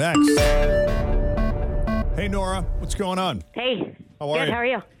is next. Hey, Nora, what's going on? Hey. How are good. you? How are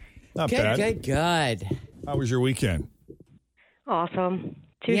you? Not Good, bad. good. How was your weekend? Awesome.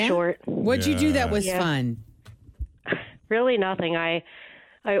 Too Yeah? short. What'd you do that was Yeah. fun? Really nothing. I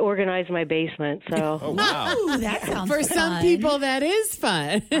organized my basement, so. Oh, wow. Ooh, that sounds For some fun. people, that is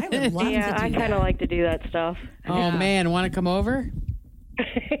fun. I would love to I do kind of like to do that stuff. Oh, man. Want to come over?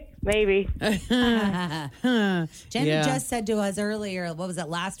 Maybe. Jen Yeah. just said to us earlier, what was it,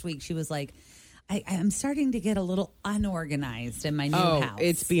 last week? She was like, I'm starting to get a little unorganized in my new house.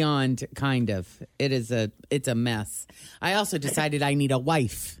 It's beyond kind of. It's a mess. I also decided I need a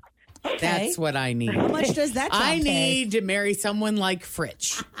wife. Okay. That's what I need. How much does that job I pay? need to marry someone like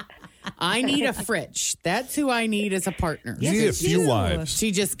Fritch. I need a Fritch. That's who I need as a partner. You need a few wives. She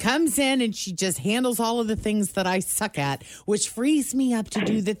just comes in and she just handles all of the things that I suck at, which frees me up to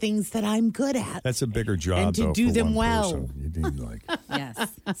do the things that I'm good at. That's a bigger job, And to though, do for them one well. person. You need, like... Yes.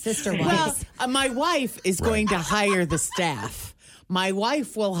 Sister wives. Well, my wife is going to hire the staff. My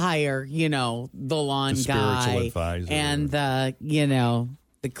wife will hire, the lawn The spiritual guy advisor. and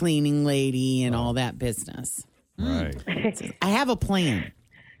the cleaning lady and all that business. Right. I have a plan.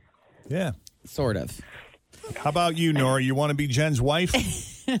 Yeah. Sort of. How about you, Nora? You want to be Jen's wife?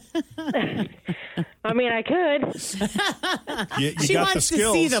 I mean, I could. You She got the wants to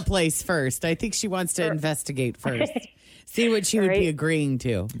skills. see the place first. I think she wants to investigate first. See what she would be agreeing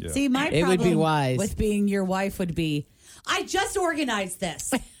to. See, my It problem would be wise. with being your wife would be, I just organized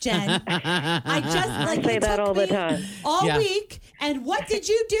this, Jen. I just say it that took all the me time. all Yeah. week. And what did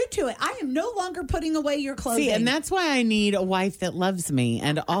you do to it? I am no longer putting away your clothing. See, and that's why I need a wife that loves me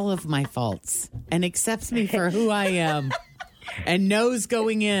and all of my faults and accepts me for who I am. and nose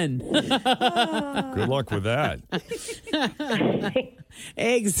going in. Good luck with that.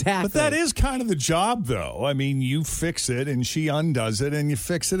 Exactly. But that is kind of the job, though. I mean, you fix it, and she undoes it, and you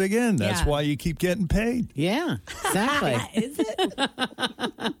fix it again. That's why you keep getting paid. Yeah, exactly. Is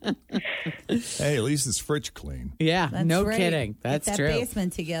it? Hey, at least it's fridge clean. Yeah, That's no right. kidding. That's Get that true.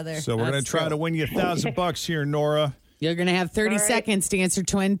 basement together. So we're going to try to win you $1,000 here, Nora. You're going to have 30 All right. seconds to answer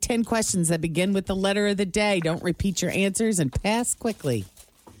 10 questions that begin with the letter of the day. Don't repeat your answers and pass quickly.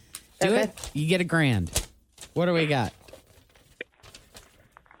 Do Okay. it. You get $1,000. What do we got?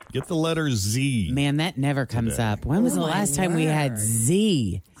 Get the letter Z. Man, that never comes up. When was the last time we had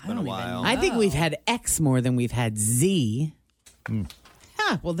Z? It's been a while. I think we've had X more than we've had Z.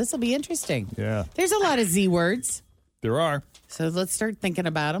 Huh, well, this will be interesting. Yeah, There's a lot of Z words. there are. So let's start thinking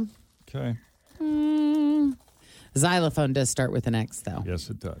about them. Okay. Xylophone does start with an X, though. Yes,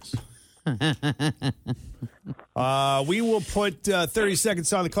 it does. We will put 30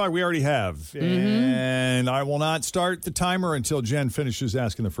 seconds on the clock. We already have. And I will not start the timer until Jen finishes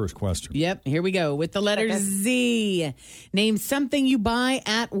asking the first question. Yep, here we go. With the letter Z. Name something you buy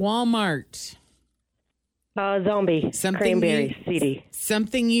at Walmart. Zombie. Cranberry. CD.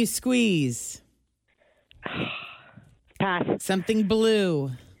 Something you squeeze. Pass. Something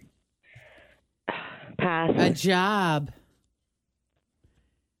blue. Pass. A job.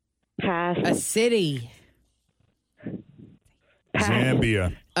 Pass. A city.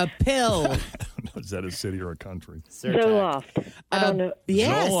 Zambia. A pill. Is that a city or a country? Zoloft. I don't know.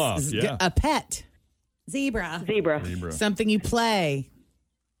 Yes. Zoloft, yeah. A pet. Zebra. Zebra. Something you play.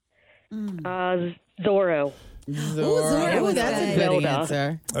 Zorro. Zorro. Zorro, That's a good Zelda.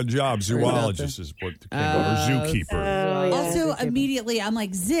 answer. A job. Zoologist is what came up. Or zookeeper. Also, immediately, I'm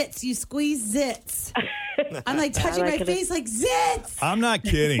like, zits. You squeeze zits. I'm like touching my face like zits. I'm not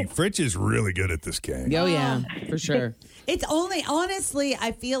kidding. Fritch is really good at this game. Oh, yeah, for sure. It's only, honestly,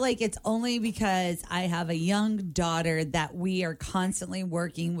 I feel like it's only because I have a young daughter that we are constantly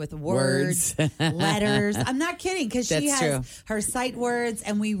working with words, letters. I'm not kidding, because she That's has true. her sight words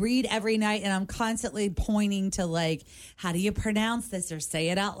and we read every night, and I'm constantly pointing to, like, how do you pronounce this or say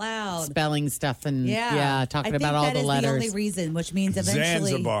it out loud? Spelling stuff and, Yeah. talking I think about all that the is letters. the only reason, which means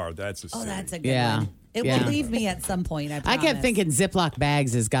eventually. Zanzibar. That's a city. Oh, that's a good Yeah. one. It Yeah. will leave me at some point, I I promise. kept thinking Ziploc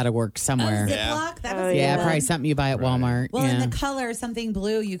bags has got to work somewhere. Ziploc? That was a Yeah, good probably one. something you buy at Walmart. Well, yeah. in the color, something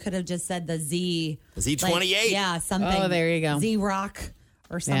blue, you could have just said the Z. Z28. Like, yeah, something. Oh, there you go. Z Rock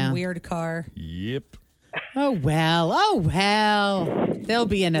or some Yeah. weird car. Yep. Oh, well. There'll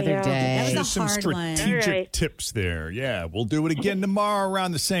be another Yeah. day. That was Just some hard one. strategic All right. tips there. Yeah, we'll do it again tomorrow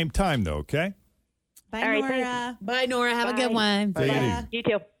around the same time, though, okay? Bye, All right, Nora. Bye, Nora. Have a good one. Take it Bye. easy. You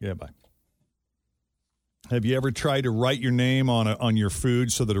too. Yeah, bye. Have you ever tried to write your name on your food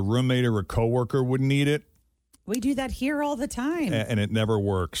so that a roommate or a coworker wouldn't eat it? We do that here all the time. And it never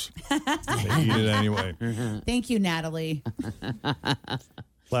works. They eat it anyway. Thank you, Natalie.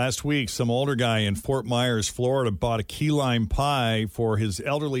 Last week, some older guy in Fort Myers, Florida, bought a key lime pie for his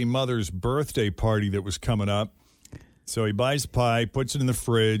elderly mother's birthday party that was coming up. So he buys the pie, puts it in the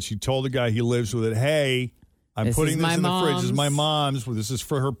fridge. He told the guy he lives with it, hey, I'm This putting is this my in the fridge. This is my mom's." mom's. This is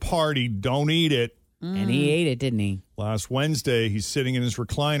for her party. Don't eat it. And he ate it, didn't he? Last Wednesday, he's sitting in his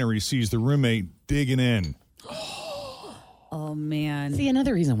recliner. He sees the roommate digging in. Oh, man. See,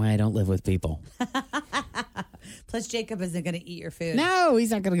 another reason why I don't live with people. Plus, Jacob isn't going to eat your food. No,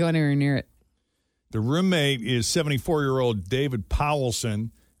 he's not going to go anywhere near it. The roommate is 74-year-old David Powelson,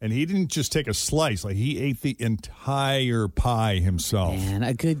 and he didn't just take a slice. Like, he ate the entire pie himself. And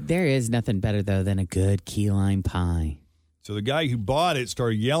there is nothing better, though, than a good key lime pie. So the guy who bought it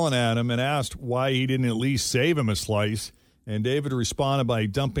started yelling at him and asked why he didn't at least save him a slice. And David responded by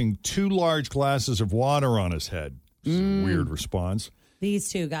dumping 2 large glasses of water on his head. It's a weird response. These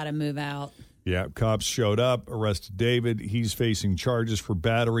two got to move out. Yeah, cops showed up, arrested David. He's facing charges for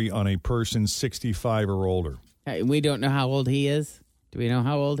battery on a person 65 or older. We don't know how old he is. Do we know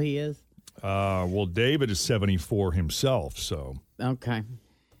how old he is? Well, David is 74 himself, so. Okay.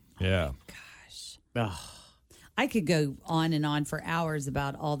 Yeah. Ugh. I could go on and on for hours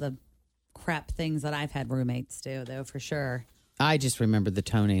about all the crap things that I've had roommates do, though, for sure. I just remember the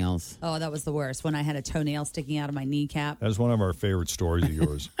toenails. Oh, that was the worst. When I had a toenail sticking out of my kneecap. That's one of our favorite stories of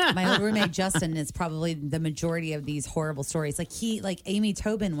yours. My old roommate Justin is probably the majority of these horrible stories. Like Amy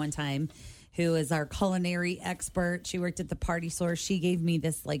Tobin one time, who is our culinary expert. She worked at the party store. She gave me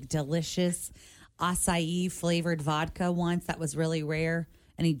this like delicious acai flavored vodka once that was really rare,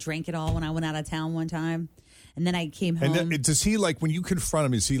 and he drank it all when I went out of town one time. And then I came home. And then, does he, like, when you confront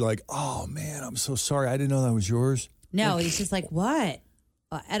him, is he like, oh, man, I'm so sorry. I didn't know that was yours? No, he's just like, what?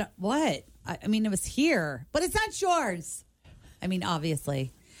 What? I mean, it was here, but it's not yours. I mean,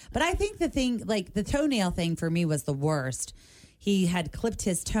 obviously. But I think the thing, like the toenail thing for me was the worst. He had clipped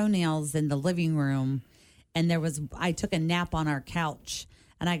his toenails in the living room, and I took a nap on our couch,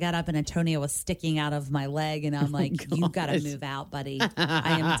 and I got up and a toenail was sticking out of my leg, and I'm like, you got to move out, buddy.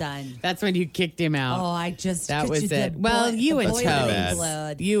 I am done. That's when you kicked him out. Oh, I just... That was it. Well, you and toes.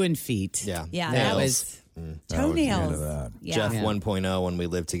 Blood. You and feet. Yeah. Yeah, that was... Toenails. Yeah. Jeff 1.0, when we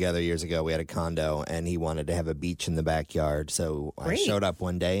lived together years ago, we had a condo, and he wanted to have a beach in the backyard. So I showed up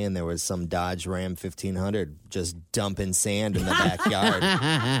one day, and there was some Dodge Ram 1500 just dumping sand in the backyard.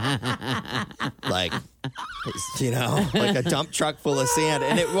 like a dump truck full of sand.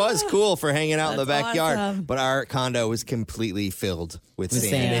 And it was cool for hanging out in the backyard. Awesome. But our condo was completely filled with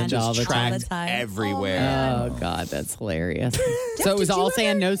sand. Sand It just all the tracked time. everywhere. Oh, God, that's hilarious. So it was all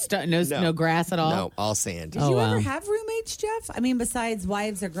sand, no grass at all? No, all sand. Did you ever have roommates, Jeff? I mean, besides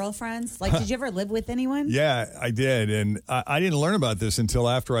wives or girlfriends? Like, did you ever live with anyone? Yeah, I did. And I didn't learn about this until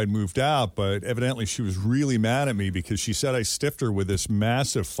after I'd moved out, but evidently she was really mad at me because she said I stiffed her with this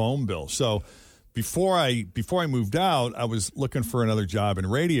massive phone bill. So before I moved out, I was looking for another job in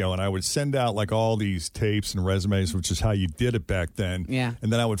radio, and I would send out like all these tapes and resumes, which is how you did it back then. Yeah.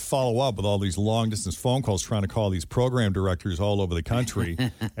 And then I would follow up with all these long distance phone calls trying to call these program directors all over the country.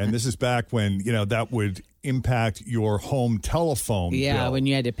 And this is back when, that would impact your home telephone bill. When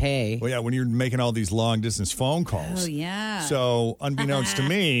you had to pay. Well, yeah, when you're making all these long distance phone calls. Oh, yeah. So unbeknownst to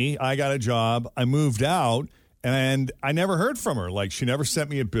me, I got a job. I moved out. And I never heard from her. Like, she never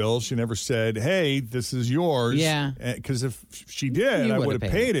sent me a bill. She never said, hey, this is yours. Yeah. Because if she did, I would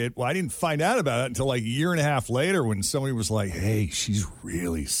have paid it. Well, I didn't find out about it until like a year and a half later when somebody was like, hey, she's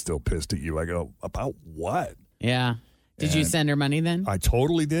really still pissed at you. I go, about what? Yeah. Did you send her money then? I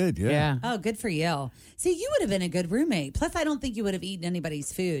totally did, yeah. Oh, good for you. See, you would have been a good roommate. Plus, I don't think you would have eaten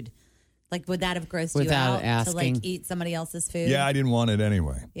anybody's food. Like, would that have grossed you out to like eat somebody else's food? Yeah, I didn't want it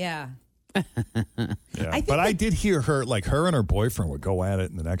anyway. Yeah. Yeah, but I did hear her and her boyfriend would go at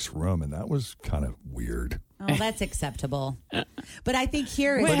it in the next room, and that was kind of weird. Oh, that's acceptable. But I think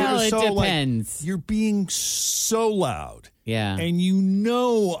here it depends. You're being so loud. Yeah. And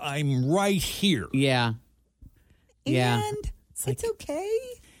I'm right here. Yeah. And it's okay.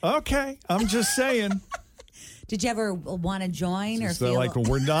 Okay, I'm just saying. Did you ever want to join or feel like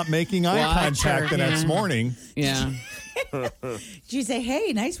we're not making eye contact the next morning? Yeah. Did you say,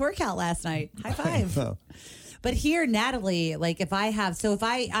 hey, nice workout last night? High five. But here, Natalie, like if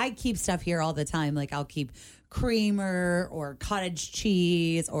I keep stuff here all the time, like I'll keep creamer or cottage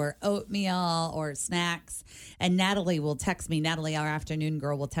cheese or oatmeal or snacks. And Natalie will text me. Natalie, our afternoon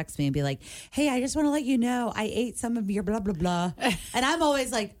girl, will text me and be like, hey, I just want to let you know I ate some of your blah, blah, blah. And I'm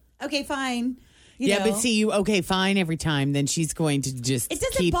always like, okay, fine. But see, you okay, fine every time. Then she's going to just it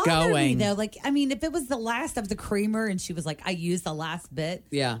doesn't keep bother going. me, though. Like, I mean, if it was the last of the creamer and she was like, I used the last bit.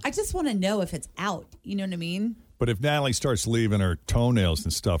 Yeah. I just want to know if it's out. You know what I mean? But if Natalie starts leaving her toenails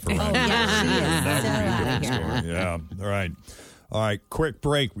and stuff around, that would be a different story. Yeah. All right. Quick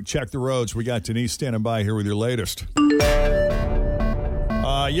break. We check the roads. We got Denise standing by here with your latest.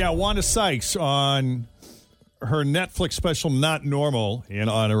 Wanda Sykes on her Netflix special, Not Normal, in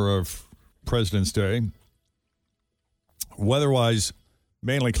honor of President's Day. Weather-wise,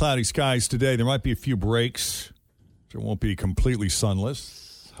 mainly cloudy skies today. There might be a few breaks. So it won't be completely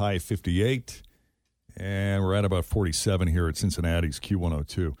sunless. High 58. And we're at about 47 here at Cincinnati's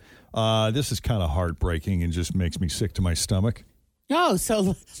Q102. This is kind of heartbreaking and just makes me sick to my stomach. Oh,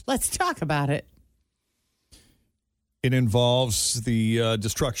 so let's talk about it. It involves the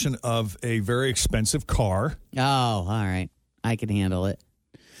destruction of a very expensive car. Oh, all right. I can handle it.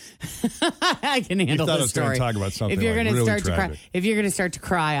 I can handle the story. I was going to talk about something if you're like going to really start to cry, if you're going to start to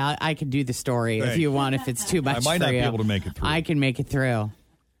cry, I can do the story if you want. If it's too much, I might not be able to make it through. I can make it through.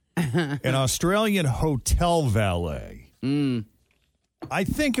 An Australian hotel valet. I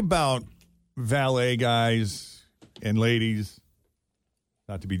think about valet guys and ladies,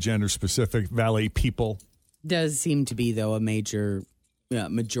 not to be gender specific, valet people. Does seem to be, though, a major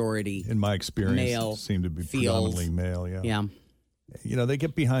majority. In my experience, male seem to be field. predominantly male, yeah. Yeah. They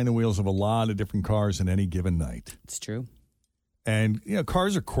get behind the wheels of a lot of different cars in any given night. It's true. And,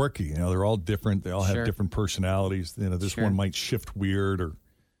 cars are quirky. They're all different. They all have different personalities. This one might shift weird or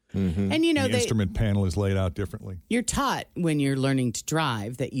and the instrument panel is laid out differently. You're taught when you're learning to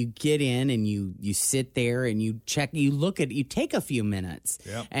drive that you get in and you sit there and you check, you take a few minutes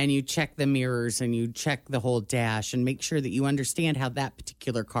and you check the mirrors and you check the whole dash and make sure that you understand how that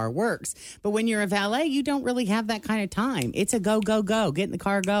particular car works. But when you're a valet, you don't really have that kind of time. It's a go, go, go, get in the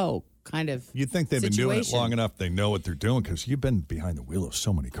car, go kind of You'd think they've been doing it long enough, they know what they're doing because you've been behind the wheel of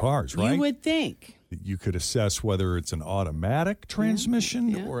so many cars, right? You would think. You could assess whether it's an automatic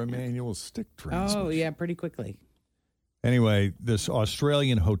transmission or a manual stick transmission. Oh, yeah, pretty quickly. Anyway, this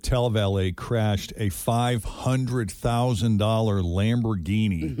Australian hotel valet crashed a $500,000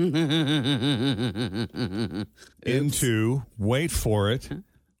 Lamborghini into, wait for it,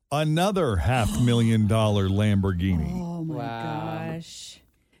 another $500,000 Lamborghini. Oh, my gosh.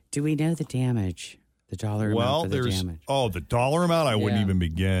 Do we know the damage? The dollar amount for the damage? The dollar amount, I wouldn't even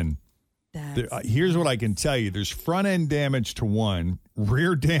begin. Here's what I can tell you. There's front end damage to one,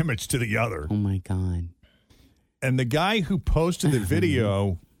 rear damage to the other. Oh, my God. And the guy who posted the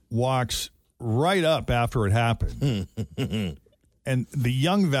video walks right up after it happened. And the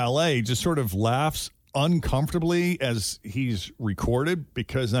young valet just sort of laughs uncomfortably as he's recorded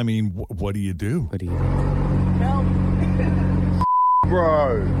because, I mean, what do you do? What do you do? Help.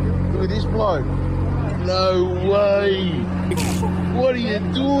 Bro, look at this bloke. No way. What are you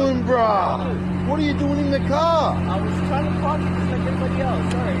doing, bro? What are you doing in the car? I was trying to park it just like everybody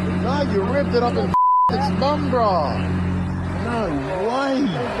else. Sorry. No, you ripped it up and its bum, bro. No way. You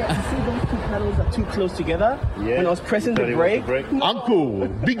see those two pedals are too close together? Yeah. When I was pressing the brake. Uncle,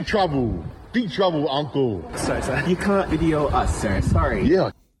 big trouble. Big trouble, uncle. Sorry, sir. You can't video us, sir. Sorry.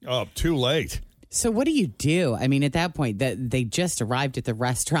 Yeah. Oh, too late. So what do you do? I mean, at that point, that they just arrived at the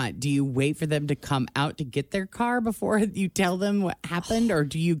restaurant. Do you wait for them to come out to get their car before you tell them what happened? Or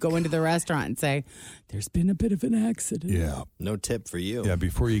do you go into the restaurant and say, there's been a bit of an accident? Yeah. No tip for you. Yeah,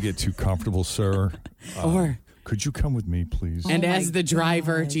 before you get too comfortable, sir. Or could you come with me, please? And as the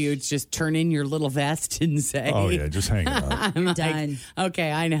driver, do you just turn in your little vest and say, oh, yeah, just hang it up. I'm Done.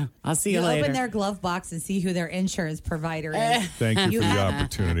 Okay, I know. I'll see you later. Open their glove box and see who their insurance provider is. Thank you for the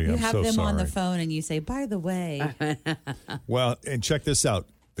opportunity. You I'm have so them sorry. on the phone and you say, by the way. Well, and check this out.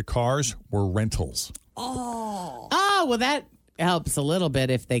 The cars were rentals. Oh, well, that helps a little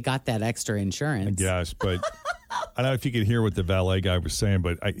bit if they got that extra insurance. I guess, but I don't know if you could hear what the valet guy was saying,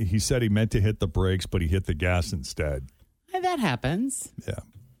 but he said he meant to hit the brakes, but he hit the gas instead. That happens. Yeah.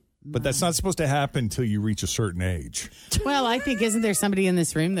 But that's not supposed to happen until you reach a certain age. Well, I think, isn't there somebody in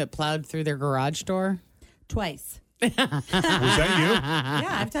this room that plowed through their garage door? Twice. Was that you?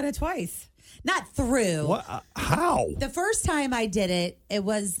 Yeah, I've done it twice. Not through. What? How? The first time I did it, it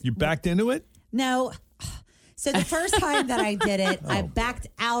was. You backed into it? No. So the first time that I did it, I backed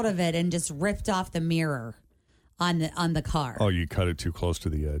out of it and just ripped off the mirror on the car. Oh, you cut it too close to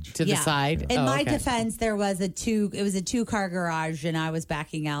the edge. To the side? In my okay. defense, it was a two-car garage, and I was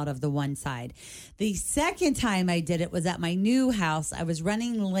backing out of the one side. The second time I did it was at my new house. I was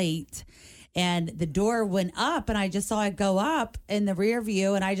running late, and the door went up, and I just saw it go up in the rear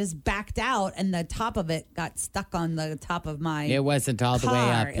view, and I just backed out, and the top of it got stuck on the top of my It wasn't all the way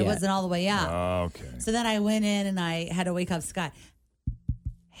car. up It yet. wasn't all the way up. Oh, okay. So then I went in, and I had to wake up Scott.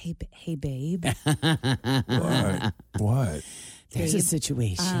 Hey, babe. What? There's a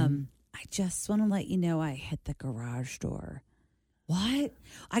situation. I just want to let you know I hit the garage door. What?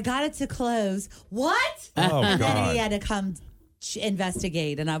 I got it to close. What? Oh, and then God. he had to come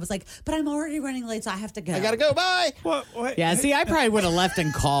investigate. And I was like, but I'm already running late, so I have to go. I gotta go. Bye. What? Yeah, see, I probably would have left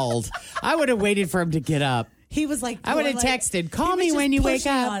and called. I would have waited for him to get up. He was like, I would have texted, call me when you wake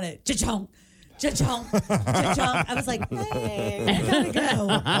up. On it. Cha-chong. Cha-chong. Cha-chong. I was like, hey, I gotta go.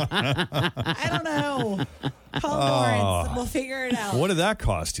 I don't know. Call Lawrence. We'll figure it out. What did that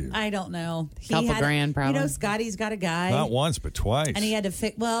cost you? I don't know. Couple grand, probably. You know, Scotty's got a guy. Not once, but twice. And he had to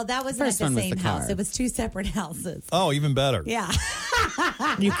fix. Well, that wasn't First at one the was same the house. car. It was two separate houses. Oh, even better. Yeah.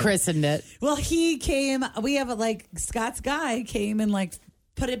 You christened it. Well, he came. We have Scott's guy came and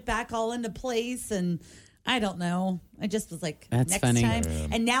put it back all into place, and I don't know. I just was like, That's next funny. time. Yeah.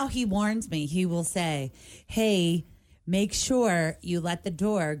 And now he warns me. He will say, "Hey, make sure you let the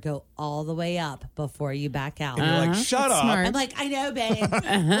door go all the way up before you back out." And you're like, shut That's up. smart. I'm like, I know, babe. What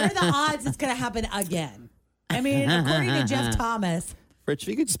are the odds it's going to happen again? I mean, according to Jeff Thomas, Rich, if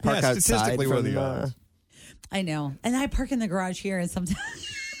you could just park Yeah, outside statistically, what are from the odds? I know. And I park in the garage here, and sometimes.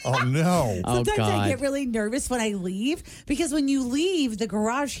 Oh, no. Oh, Sometimes I God. get really nervous when I leave because when you leave the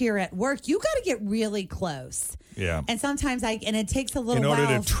garage here at work, you got to get really close. Yeah. And sometimes it takes a little In order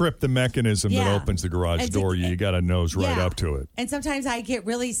while. to trip the mechanism Yeah. that opens the garage And door, you got to nose right Yeah. up to it. And sometimes I get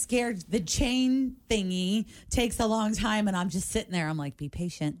really scared. The chain thingy takes a long time, and I'm just sitting there. I'm like, be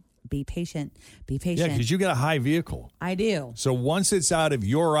patient, be patient, be Yeah, patient. because you got a high vehicle. I do. So once it's out of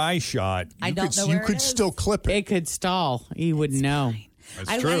your eye shot, I don't know you where it could is. still clip it. It could stall. You wouldn't know. That's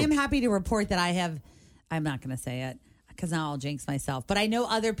I true. am happy to report that I have. I'm not going to say it because now I'll jinx myself. But I know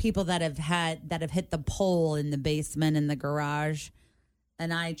other people that have hit the pole in the basement in the garage,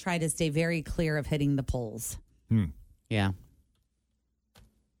 and I try to stay very clear of hitting the poles. Yeah.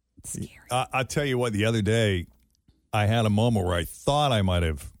 Scary. I'll tell you what, the other day, I had a moment where I thought I might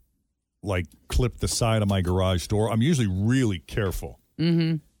have, clipped the side of my garage door. I'm usually really careful.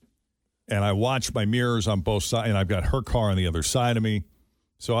 Mm-hmm. And I watch my mirrors on both sides, and I've got her car on the other side of me.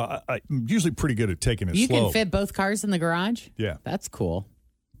 So I'm usually pretty good at taking it slow. You can fit both cars in the garage? Yeah. That's cool.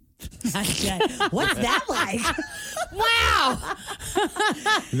 What's that like? Wow.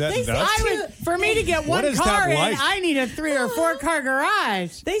 For me to get one car in, I need a 3 or 4 car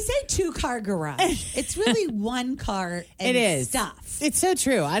garage. They say 2-car garage. It's really 1 car and it is. stuff. It's so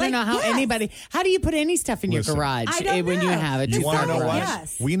true. I don't know how how do you put any stuff in your garage when you have a 2-car garage?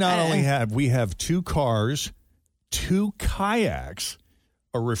 Yes. We not only have 2 cars, 2 kayaks,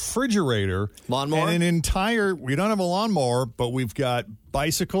 a refrigerator, lawnmower, and we don't have a lawnmower, but we've got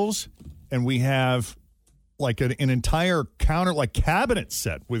bicycles, and we have an entire counter, cabinet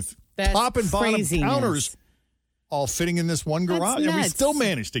set with top and bottom counters all fitting in this one garage. And we still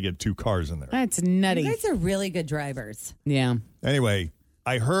managed to get 2 cars in there. That's nutty. You guys are really good drivers. Yeah. Anyway,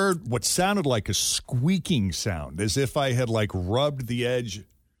 I heard what sounded like a squeaking sound, as if I had rubbed the edge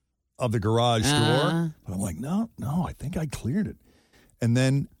of the garage door. But I'm like, no, I think I cleared it. And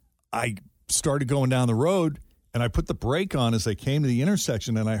then I started going down the road, and I put the brake on as I came to the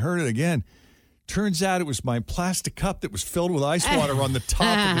intersection, and I heard it again. Turns out it was my plastic cup that was filled with ice water on the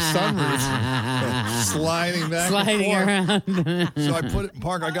top of the sunroof, sliding back and forth. Around. So I put it in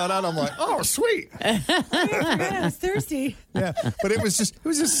park. I got out. I'm like, oh, sweet. I was thirsty. Yeah, but it was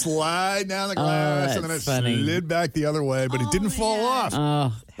just slide down the glass, and then it slid back the other way, but it didn't fall off.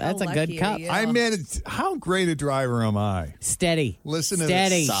 Oh, that's a good cup. I mean, how great a driver am I? Steady. Listen to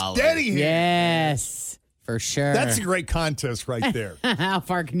this. Steady here. Yes. For sure. That's a great contest right there. How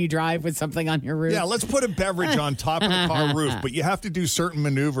far can you drive with something on your roof? Yeah, let's put a beverage on top of the car roof, but you have to do certain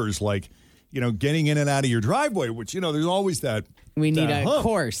maneuvers getting in and out of your driveway, which, there's always that. We need a hump.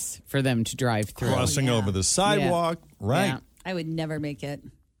 course for them to drive through. Crossing over the sidewalk, right? Yeah. I would never make it.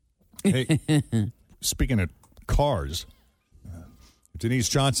 Hey, speaking of cars, Denise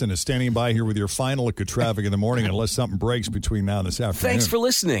Johnson is standing by here with your final look at traffic in the morning, unless something breaks between now and this afternoon. Thanks for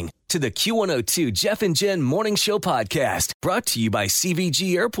listening to the Q102 Jeff and Jen Morning Show podcast, brought to you by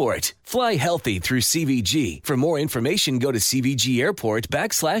CVG Airport. Fly healthy through CVG. For more information, go to CVG Airport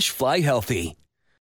 /fly healthy.